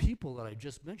those people that I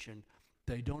just mentioned,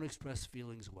 they don't express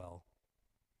feelings well.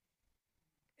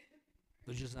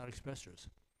 They're just not expressors.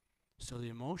 So the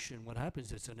emotion, what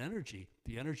happens, it's an energy.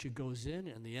 The energy goes in,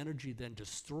 and the energy then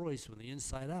destroys from the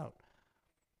inside out.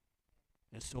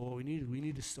 And so what we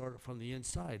need to start from the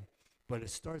inside. But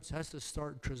has to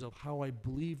start in terms of how I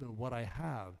believe and what I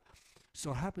have.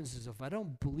 So what happens is if I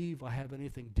don't believe I have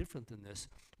anything different than this,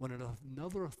 when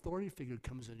another authority figure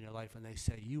comes in your life and they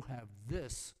say, you have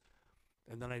this,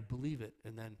 and then I believe it,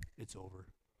 and then it's over.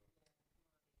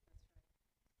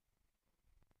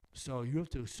 So you have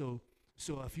to, so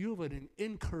if you have an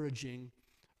encouraging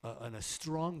and a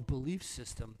strong belief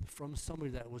system from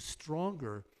somebody that was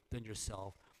stronger than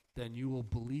yourself, then you will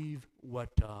believe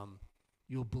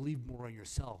you'll believe more in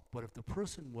yourself. But if the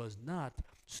person was not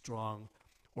strong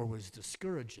or was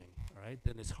discouraging, all right,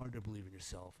 then it's hard to believe in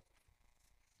yourself.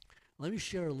 Let me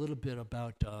share a little bit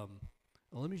about,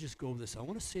 let me just go over this. I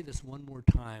want to say this one more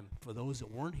time for those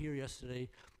that weren't here yesterday,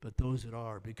 but those that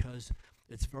are, because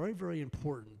it's very, very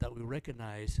important that we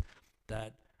recognize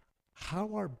that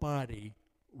how our body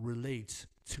relates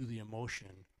to the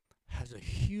emotion has a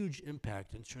huge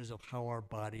impact in terms of how our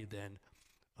body then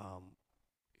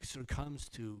succumbs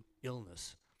to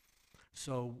illness.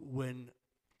 So when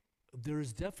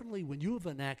you have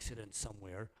an accident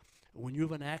somewhere, when you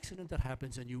have an accident that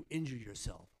happens and you injure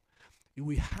yourself,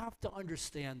 we have to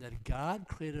understand that God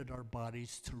created our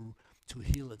bodies to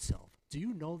heal itself. Do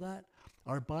you know that?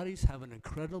 Our bodies have an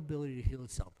incredible ability to heal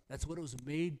itself. That's what it was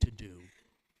made to do.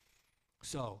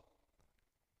 So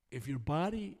if your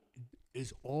body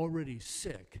is already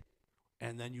sick,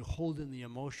 and then you hold in the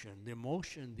emotion,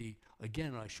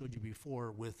 again, I showed you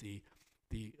before with the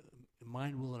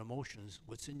mind, will, and emotions,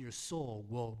 what's in your soul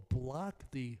will block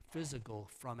the physical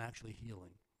from actually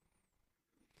healing.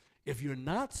 If you're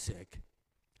not sick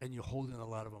and you hold in a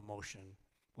lot of emotion,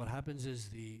 what happens is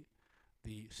the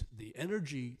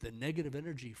energy, the negative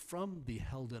energy from the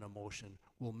held in emotion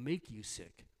will make you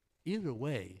sick. Either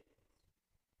way,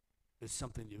 it's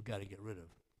something you've got to get rid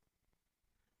of.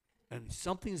 And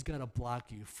something's got to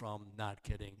block you from not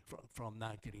getting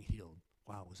healed.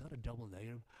 Wow, was that a double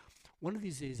negative? One of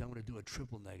these days I'm going to do a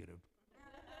triple negative.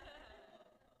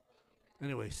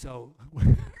 Anyway, so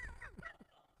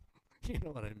you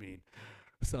know what I mean.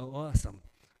 So awesome.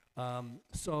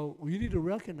 So you need to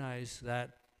recognize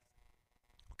that.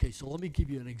 Okay, so let me give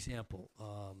you an example.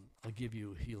 I'll give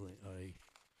you healing.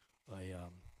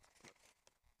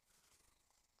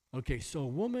 Okay, so a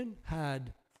woman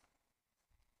had.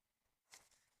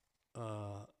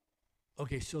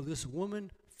 Okay, so this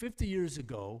woman, 50 years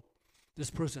ago,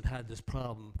 this person had this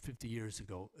problem 50 years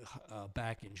ago,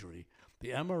 back injury. The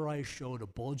MRI showed a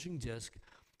bulging disc,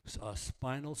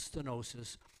 spinal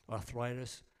stenosis,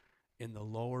 arthritis in the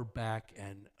lower back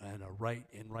and a right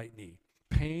knee.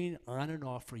 Pain on and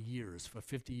off for years, for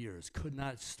 50 years. Could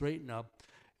not straighten up,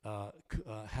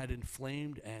 had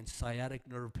inflamed and sciatic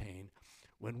nerve pain.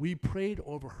 When we prayed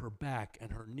over her back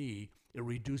and her knee, it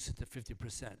reduced it to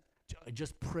 50%.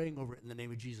 Just praying over it in the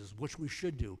name of Jesus, which we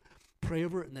should do. Pray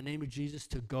over it in the name of Jesus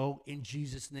to go in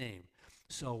Jesus' name.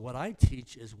 So what I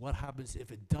teach is what happens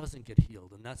if it doesn't get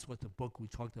healed. And that's what the book we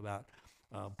talked about,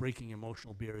 Breaking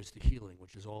Emotional Barriers to Healing,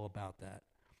 which is all about that.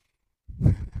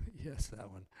 Yes, that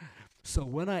one. So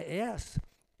when I asked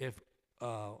if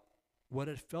what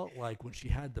it felt like when she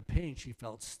had the pain, she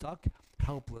felt stuck,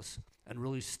 helpless, and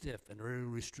really stiff and really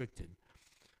restricted.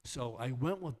 So I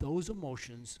went with those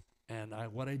emotions, and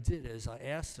what I did is I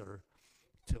asked her,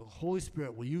 Holy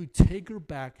Spirit, will you take her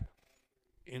back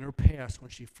in her past when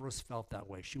she first felt that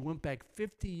way? She went back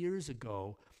 50 years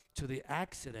ago to the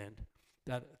accident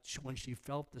that when she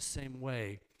felt the same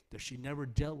way, that she never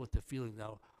dealt with the feeling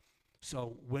now.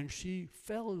 So when she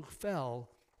fell,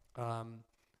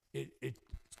 it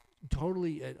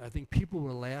totally, I think people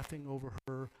were laughing over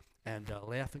her and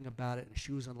laughing about it, and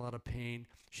she was in a lot of pain.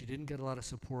 She didn't get a lot of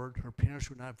support. Her parents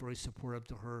were not very supportive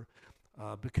to her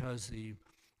because the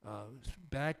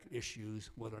back issues,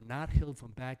 well, are not healed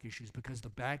from back issues because the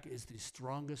back is the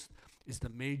strongest, is the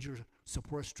major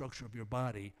support structure of your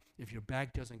body. If your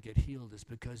back doesn't get healed, it's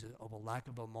because of a lack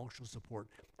of emotional support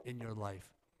in your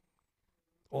life.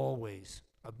 Always.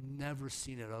 I've never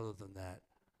seen it other than that.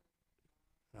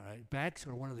 All right, backs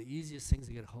are one of the easiest things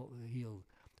to get healed.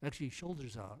 Actually,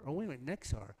 shoulders are. Oh, wait a minute,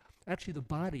 necks are. Actually, the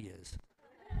body is.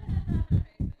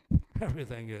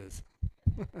 Everything is.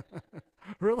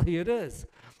 Really, it is.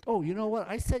 Oh, you know what?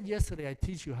 I said yesterday I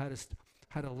teach you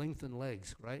how to lengthen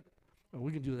legs, right? Well,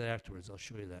 we can do that afterwards. I'll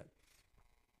show you that.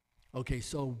 Okay,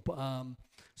 so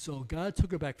God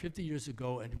took her back 50 years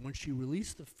ago, and when she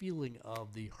released the feeling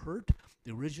of the hurt,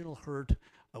 the original hurt,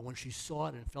 when she saw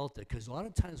it and felt it, because a lot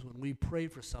of times when we pray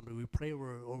for somebody, we pray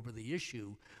over the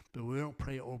issue, but we don't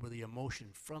pray over the emotion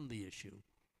from the issue.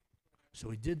 So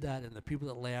we did that, and the people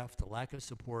that laughed, the lack of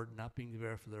support, not being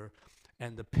there for their,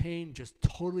 and the pain just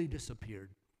totally disappeared.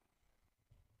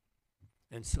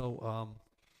 And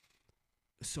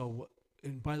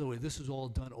and by the way, this is all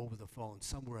done over the phone,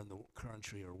 somewhere in the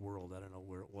country or world. I don't know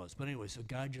where it was. But anyway, so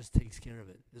God just takes care of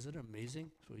it. Isn't it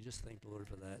amazing? So we just thank the Lord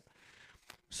for that.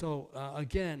 So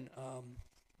again,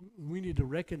 we need to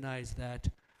recognize that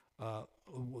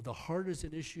the heart is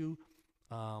an issue.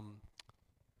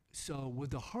 So with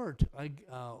the heart,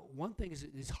 one thing is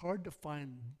it's hard to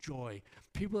find joy.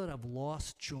 People that have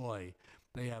lost joy,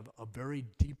 they have a very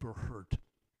deeper hurt.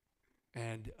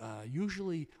 And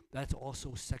usually that's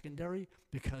also secondary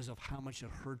because of how much it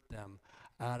hurt them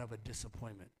out of a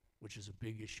disappointment, which is a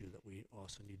big issue that we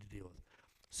also need to deal with.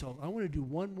 So I want to do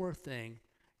one more thing,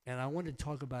 and I want to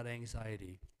talk about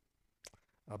anxiety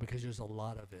because there's a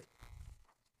lot of it.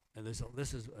 And this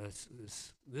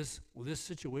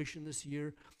situation this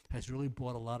year has really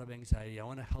brought a lot of anxiety. I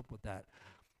want to help with that.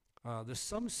 There's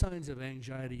some signs of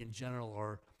anxiety in general,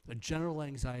 or a general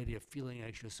anxiety of feeling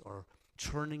anxious, or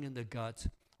churning in the gut,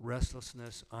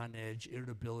 restlessness, on edge,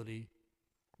 irritability,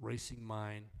 racing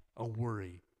mind, a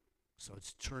worry. So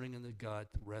it's churning in the gut,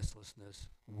 restlessness,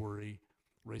 worry,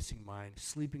 racing mind,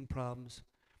 sleeping problems,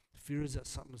 fears that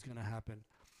something's going to happen.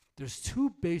 There's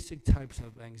two basic types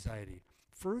of anxiety.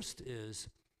 First is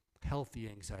healthy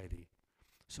anxiety.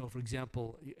 So for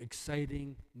example,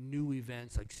 exciting new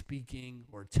events like speaking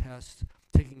or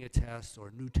taking a test or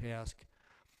a new task.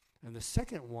 And the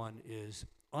second one is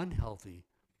unhealthy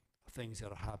things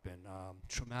that'll happen,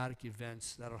 traumatic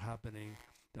events that are happening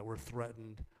that were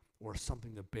threatened, or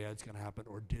something that bad's going to happen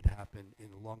or did happen in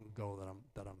long ago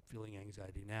that I'm feeling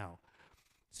anxiety now.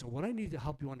 So what I need to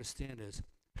help you understand is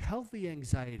healthy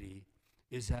anxiety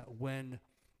is that when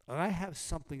I have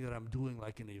something that I'm doing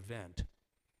like an event,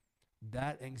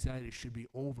 that anxiety should be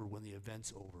over when the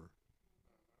event's over.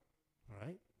 All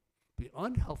right? The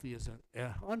unhealthy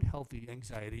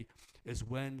anxiety is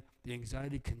when the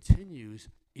anxiety continues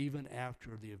even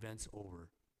after the event's over,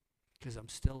 because I'm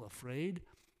still afraid,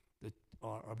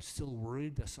 or I'm still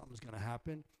worried that something's going to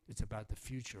happen. It's about the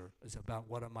future. It's about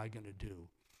what am I going to do.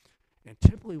 And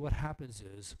typically what happens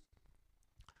is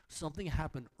something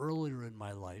happened earlier in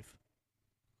my life,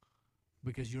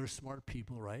 because you're smart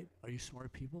people, right? Are you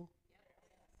smart people?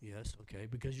 Yes, okay.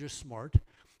 Because you're smart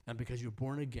and because you're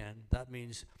born again, that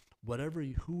means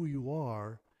who you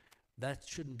are, that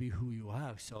shouldn't be who you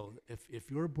have. So if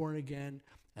you're born again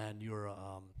and you're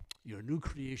a new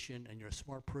creation and you're a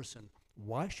smart person,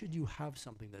 why should you have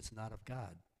something that's not of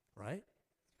God, right?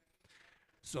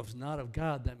 So if it's not of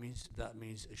God, that means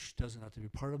it doesn't have to be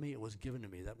part of me. It was given to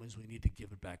me. That means we need to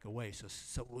give it back away. So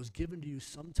it was given to you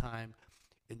sometime.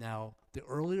 And now, the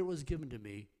earlier it was given to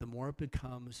me, the more it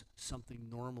becomes something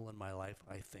normal in my life,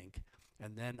 I think.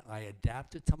 And then I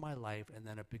adapt it to my life, and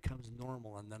then it becomes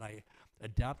normal. And then I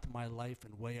adapt my life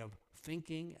and way of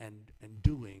thinking and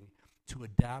doing to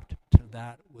adapt to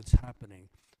that what's happening.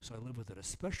 So I live with it,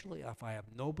 especially if I have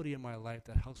nobody in my life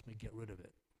that helps me get rid of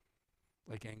it,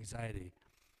 like anxiety.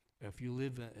 If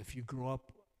you grow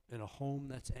up in a home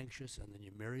that's anxious, and then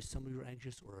you marry somebody who's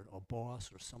anxious, or a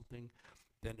boss or something,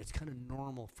 then it's kind of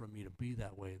normal for me to be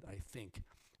that way, I think.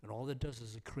 And all that does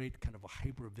is it create kind of a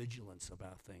hypervigilance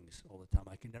about things all the time.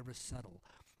 I can never settle.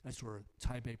 That's where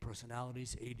type A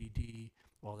personalities, ADD,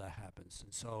 all that happens.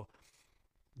 And so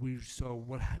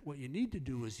what you need to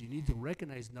do is you need to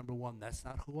recognize, number one, that's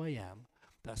not who I am.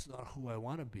 That's not who I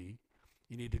want to be.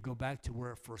 You need to go back to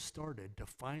where it first started to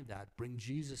find that, bring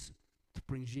Jesus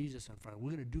in front.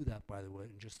 We're going to do that, by the way,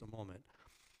 in just a moment.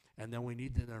 And then we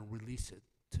need to then release it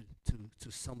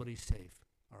to somebody safe,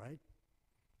 all right?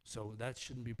 So that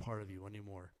shouldn't be part of you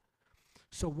anymore.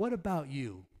 So what about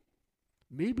you?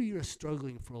 Maybe you're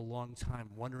struggling for a long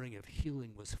time, wondering if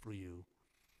healing was for you,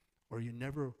 or you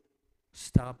never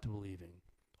stopped believing,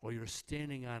 or you're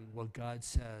standing on what God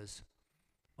says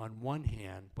on one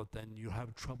hand, but then you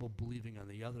have trouble believing on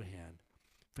the other hand.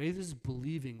 Faith is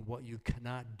believing what you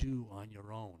cannot do on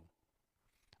your own.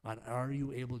 And are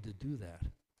you able to do that?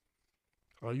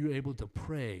 Are you able to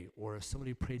pray, or if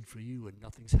somebody prayed for you and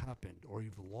nothing's happened, or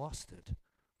you've lost it?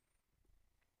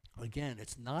 Again,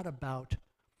 it's not about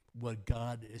what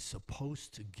God is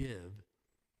supposed to give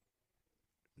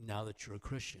now that you're a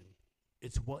Christian.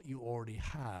 It's what you already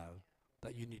have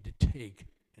that you need to take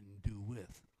and do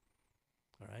with.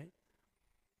 All right?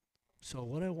 So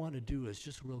what I want to do is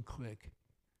just real quick,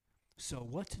 So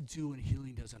what to do when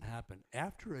healing doesn't happen?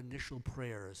 After initial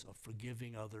prayers of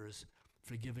forgiving others,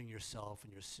 forgiving yourself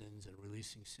and your sins and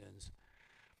releasing sins,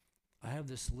 I have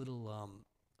this little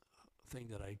thing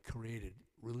that I created,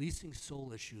 releasing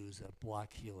soul issues that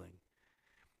block healing.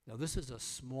 Now this is a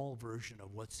small version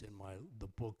of what's in the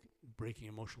book, Breaking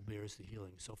Emotional Barriers to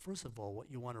Healing. So first of all, what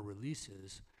you want to release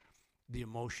is the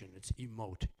emotion. It's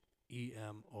emote,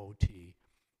 E-M-O-T.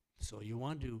 So you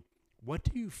want to, what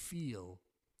do you feel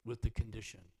with the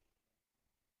condition?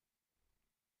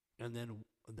 And then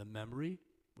the memory,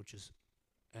 which is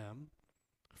M,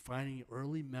 finding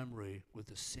early memory with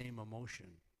the same emotion.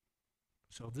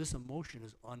 So if this emotion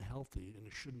is unhealthy and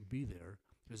it shouldn't be there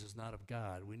because it's not of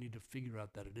God, we need to figure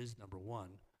out that it is, number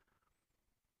one.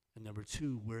 And number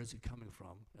two, where is it coming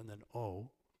from? And then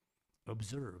O,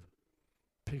 observe.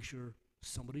 Picture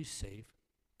somebody safe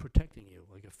protecting you,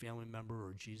 like a family member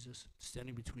or Jesus,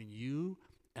 standing between you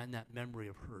and that memory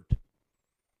of hurt.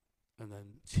 And then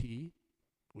T,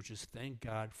 which is thank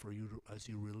God for you as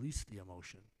you release the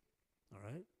emotion. All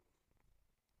right?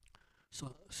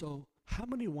 So how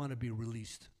many want to be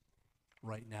released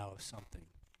right now of something?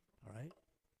 All right?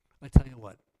 I tell you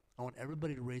what, I want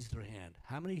everybody to raise their hand.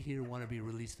 How many here want to be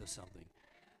released of something?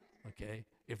 Okay?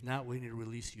 If not, we need to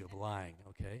release you of lying,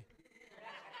 okay?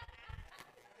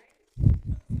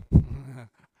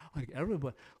 Like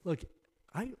everybody, look,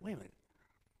 wait a minute.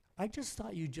 I just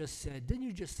thought you just said, didn't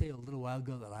you just say a little while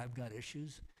ago that I've got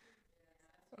issues?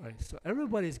 All right, so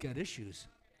everybody's got issues.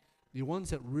 The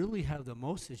ones that really have the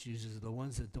most issues is the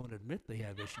ones that don't admit they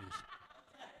have issues.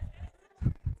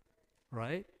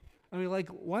 Right? I mean, like,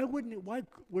 why wouldn't it,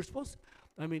 we're supposed to,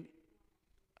 I mean,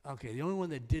 okay, the only one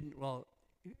that didn't, well,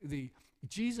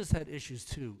 Jesus had issues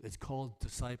too. It's called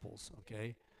disciples,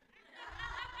 okay?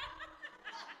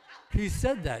 He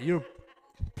said that. You're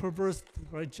perverse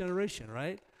right generation,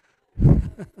 right?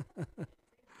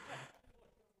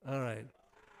 All right.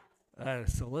 All right,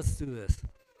 so let's do this.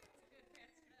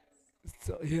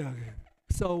 So, yeah.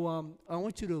 So I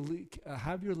want you to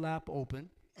have your lap open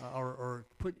or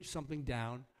put something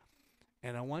down,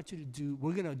 and I want you to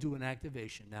we're going to do an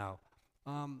activation now.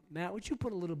 Matt, would you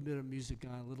put a little bit of music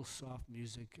on, a little soft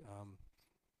music,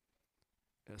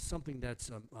 something that's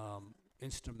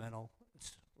instrumental.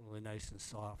 It's really nice and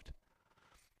soft.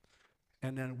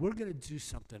 And then we're going to do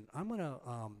something. I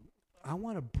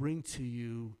want to bring to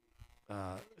you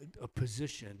a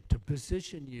position, to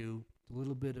position you a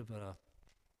little bit of a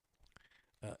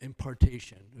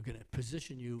impartation. We're going to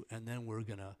position you, and then we're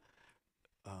going to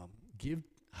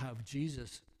have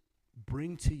Jesus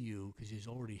bring to you, because he's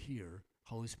already here,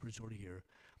 Holy Spirit's already here,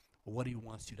 what he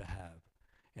wants you to have.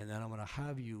 And then I'm going to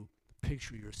have you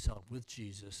picture yourself with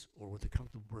Jesus or with a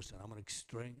comfortable person. I'm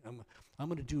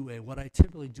going to do what I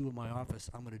typically do in my office.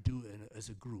 I'm going to do it as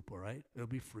a group, all right? It'll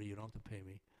be free. You don't have to pay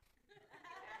me.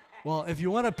 Well, if you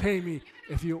want to pay me,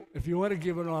 if you want to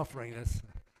give an offering, that's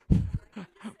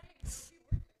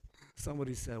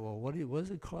somebody said, well, what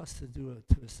does it cost to do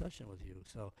a session with you?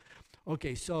 So,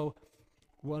 okay, so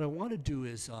what I want to do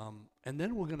is, and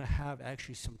then we're going to have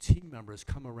actually some team members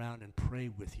come around and pray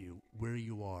with you where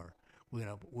you are.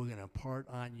 We're gonna impart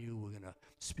on you. We're gonna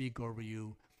speak over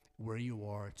you where you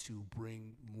are to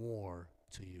bring more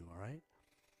to you. All right.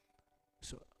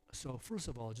 So first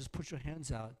of all, just put your hands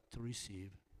out to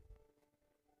receive.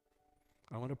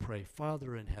 I want to pray.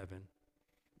 Father in heaven,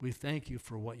 we thank you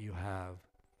for what you have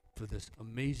for this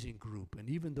amazing group, and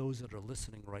even those that are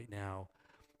listening right now,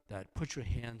 that put your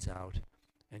hands out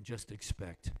and just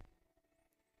expect.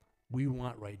 We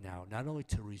want right now not only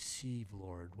to receive,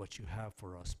 Lord, what you have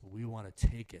for us, but we want to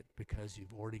take it because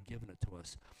you've already given it to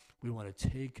us. We want to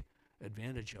take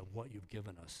advantage of what you've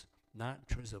given us, not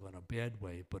in terms of in a bad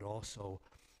way, but also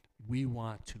we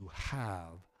want to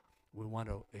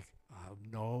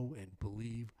know and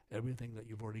believe everything that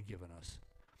you've already given us.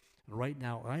 And right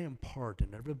now, I impart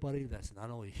in everybody that's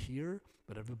not only here,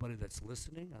 but everybody that's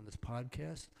listening on this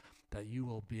podcast, that you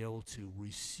will be able to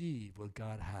receive what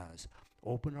God has.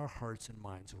 Open our hearts and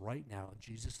minds right now in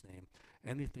Jesus' name.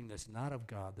 Anything that's not of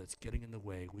God that's getting in the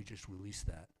way, we just release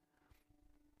that.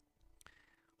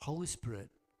 Holy Spirit,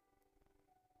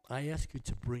 I ask you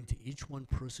to bring to each one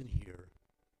person here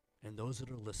and those that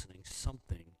are listening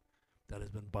something that has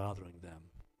been bothering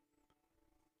them.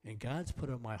 And God's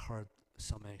put on my heart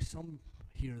some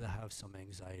here that have some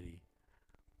anxiety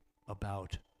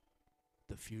about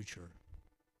the future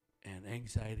and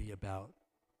anxiety about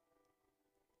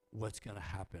what's going to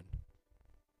happen.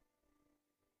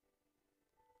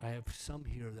 I have some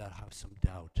here that have some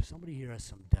doubt. Somebody here has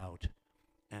some doubt.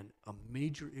 And a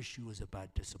major issue is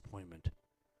about disappointment.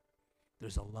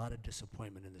 There's a lot of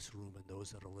disappointment in this room and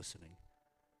those that are listening.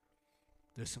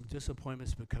 There's some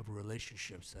disappointments because of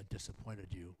relationships that disappointed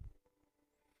you.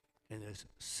 And there's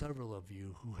several of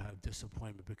you who have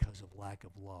disappointment because of lack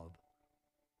of love.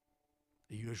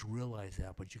 You just realize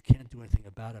that, but you can't do anything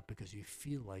about it because you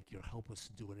feel like you're helpless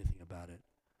to do anything about it.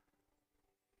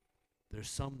 There's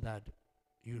some that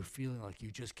you're feeling like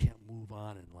you just can't move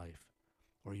on in life,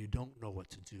 or you don't know what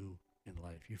to do in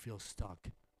life. You feel stuck.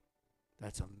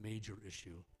 That's a major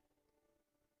issue.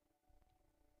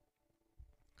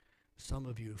 Some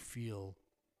of you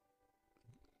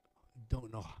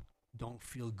don't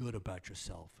feel good about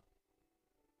yourself,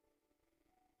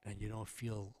 and you don't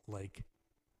feel like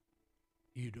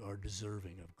you are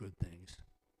deserving of good things.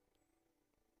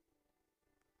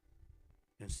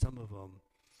 And some of them,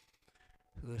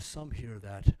 there's some here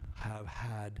that have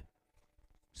had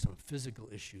some physical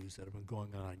issues that have been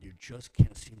going on. You just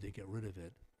can't seem to get rid of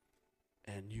it,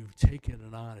 and you've taken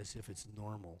it on as if it's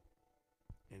normal.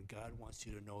 And God wants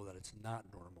you to know that it's not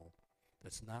normal.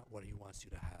 That's not what He wants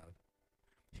you to have.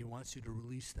 He wants you to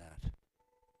release that.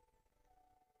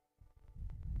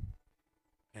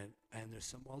 And there's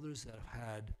some others that have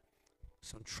had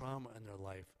some trauma in their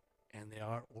life, and they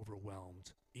are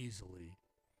overwhelmed easily.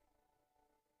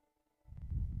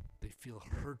 They feel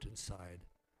hurt inside.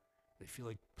 They feel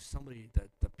like somebody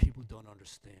that people don't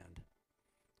understand.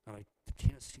 And I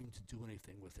can't seem to do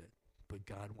anything with it, but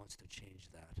God wants to change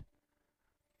that.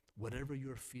 Whatever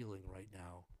you're feeling right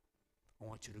now, I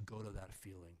want you to go to that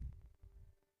feeling.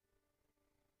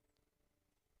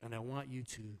 And I want you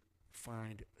to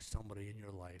find somebody in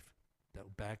your life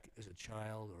that back as a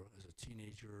child or as a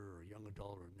teenager or a young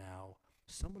adult or now,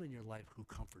 somebody in your life who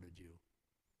comforted you.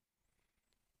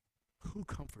 Who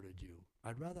comforted you?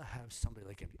 I'd rather have somebody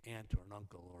like an aunt or an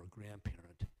uncle or a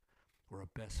grandparent or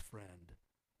a best friend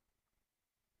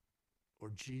or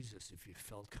Jesus if you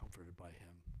felt comforted by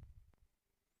Him.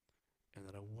 And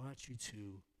that I want you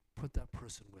to put that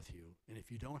person with you. And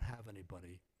if you don't have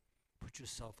anybody, put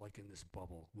yourself like in this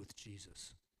bubble with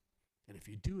Jesus. And if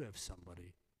you do have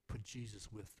somebody, put Jesus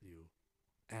with you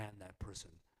and that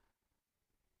person.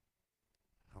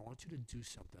 I want you to do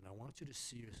something. I want you to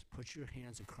put your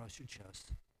hands across your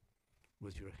chest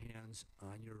with your hands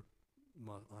on your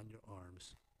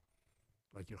arms,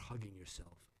 like you're hugging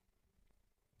yourself.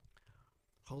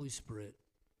 Holy Spirit,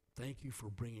 thank you for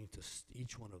bringing to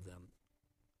each one of them,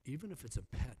 even if it's a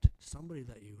pet, somebody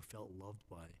that you felt loved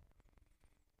by.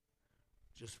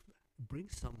 Just bring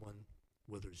someone,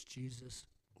 whether it's Jesus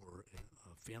or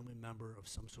a family member of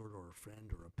some sort or a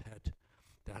friend or a pet,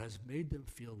 that has made them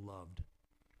feel loved.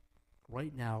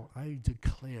 Right now, I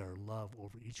declare love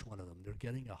over each one of them. They're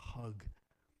getting a hug.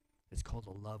 It's called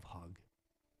a love hug.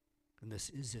 And this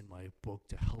is in my book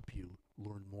to help you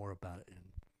learn more about it in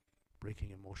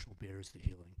Breaking Emotional Barriers to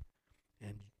Healing.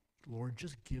 And Lord,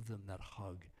 just give them that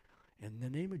hug. In the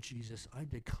name of Jesus, I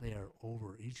declare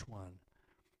over each one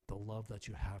the love that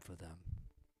you have for them.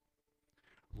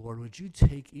 Lord, would you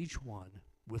take each one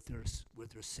with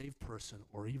their safe person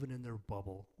or even in their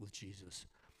bubble with Jesus.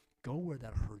 Go where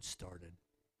that hurt started.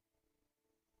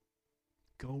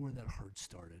 Go where that hurt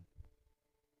started.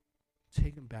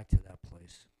 Take them back to that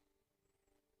place.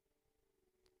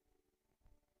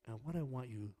 And what I want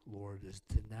you, Lord, is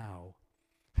to now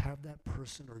have that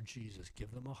person or Jesus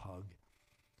give them a hug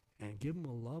and give them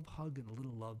a love hug and a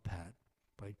little love pat.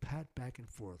 By pat back and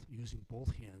forth using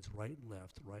both hands, right and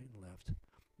left,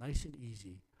 nice and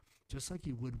easy, just like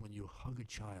you would when you hug a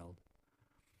child.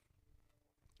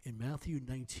 In Matthew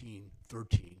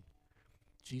 19:13,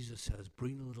 Jesus says,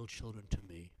 "Bring the little children to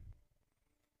me."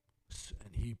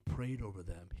 And he prayed over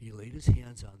them. He laid his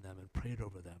hands on them and prayed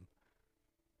over them.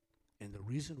 And the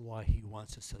reason why he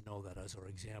wants us to know that as our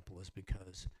example is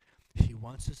because he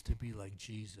wants us to be like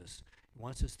Jesus. He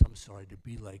wants us, to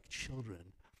be like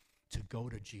children, to go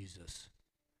to Jesus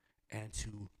and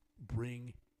to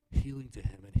bring healing to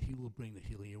him, and he will bring the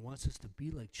healing. He wants us to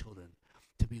be like children,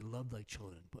 to be loved like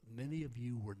children. But many of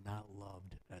you were not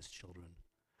loved as children.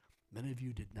 Many of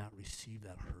you did not receive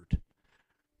that hurt,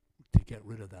 to get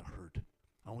rid of that hurt.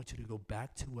 I want you to go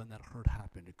back to when that hurt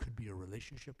happened. It could be a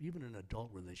relationship, even an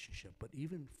adult relationship, but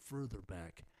even further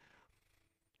back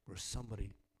where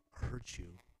somebody hurt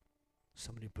you,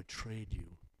 somebody betrayed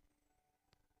you,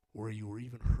 or you were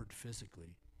even hurt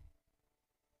physically.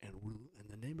 And in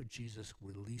the name of Jesus,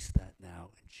 release that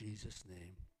now in Jesus'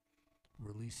 name.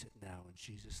 Release it now in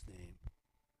Jesus' name.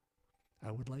 I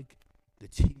would like the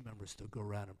team members to go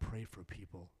around and pray for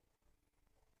people.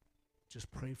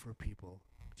 Just pray for people.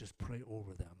 Just pray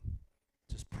over them.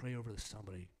 Just pray over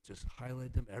somebody. Just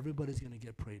highlight them. Everybody's going to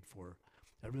get prayed for.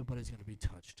 Everybody's going to be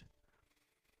touched.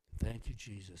 Thank you,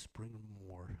 Jesus. Bring them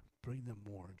more. Bring them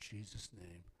more in Jesus'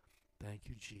 name. Thank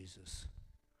you, Jesus.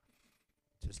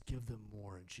 Just give them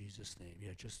more in Jesus' name.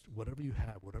 Yeah, just whatever you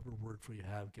have, whatever word for you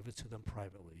have, give it to them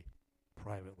privately.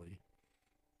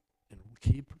 And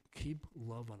keep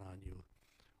loving on you.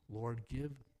 Lord,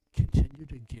 continue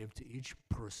to give to each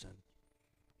person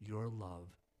your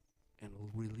love and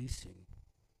releasing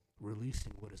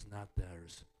what is not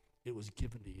theirs. It was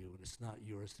given to you, and it's not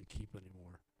yours to keep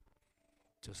anymore.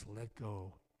 Just let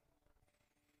go.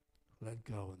 Let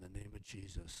go in the name of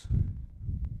Jesus.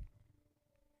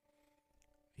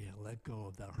 Yeah, let go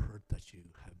of that hurt that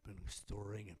you have been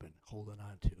storing and been holding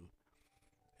on to.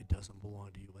 It doesn't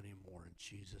belong to you anymore in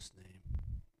Jesus' name.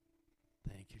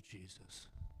 Thank you, Jesus.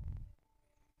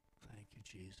 Thank you,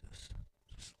 Jesus.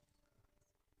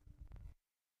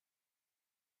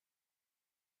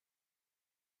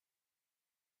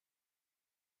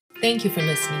 Thank you for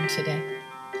listening today.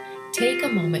 Take a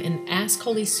moment and ask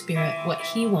Holy Spirit what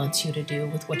He wants you to do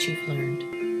with what you've learned.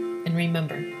 And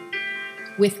remember,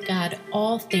 with God,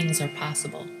 all things are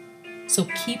possible. So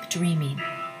keep dreaming,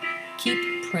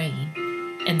 keep praying,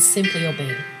 and simply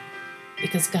obey.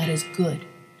 Because God is good,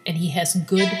 and He has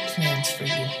good plans for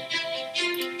you.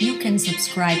 You can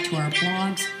subscribe to our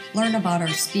blogs, learn about our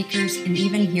speakers, and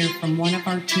even hear from one of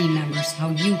our team members how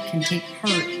you can take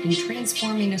part in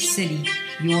transforming a city,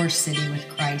 your city with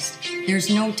Christ. There's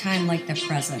no time like the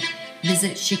present.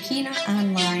 Visit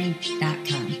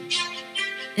ShekinahOnline.com.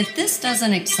 If this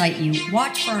doesn't excite you,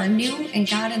 watch for our new and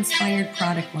God-inspired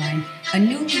product line, a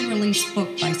newly released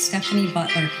book by Stephanie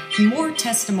Butler, and more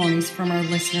testimonies from our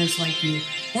listeners like you,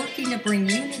 working to bring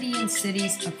unity in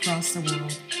cities across the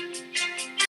world.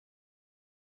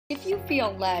 If you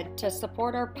feel led to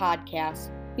support our podcast,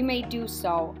 you may do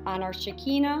so on our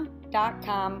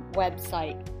Shekinah.com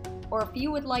website. Or if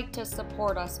you would like to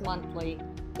support us monthly,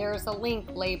 there is a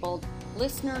link labeled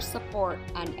Listener Support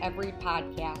on every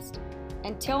podcast.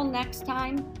 Until next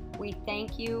time, we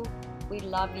thank you, we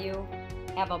love you,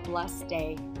 have a blessed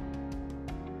day.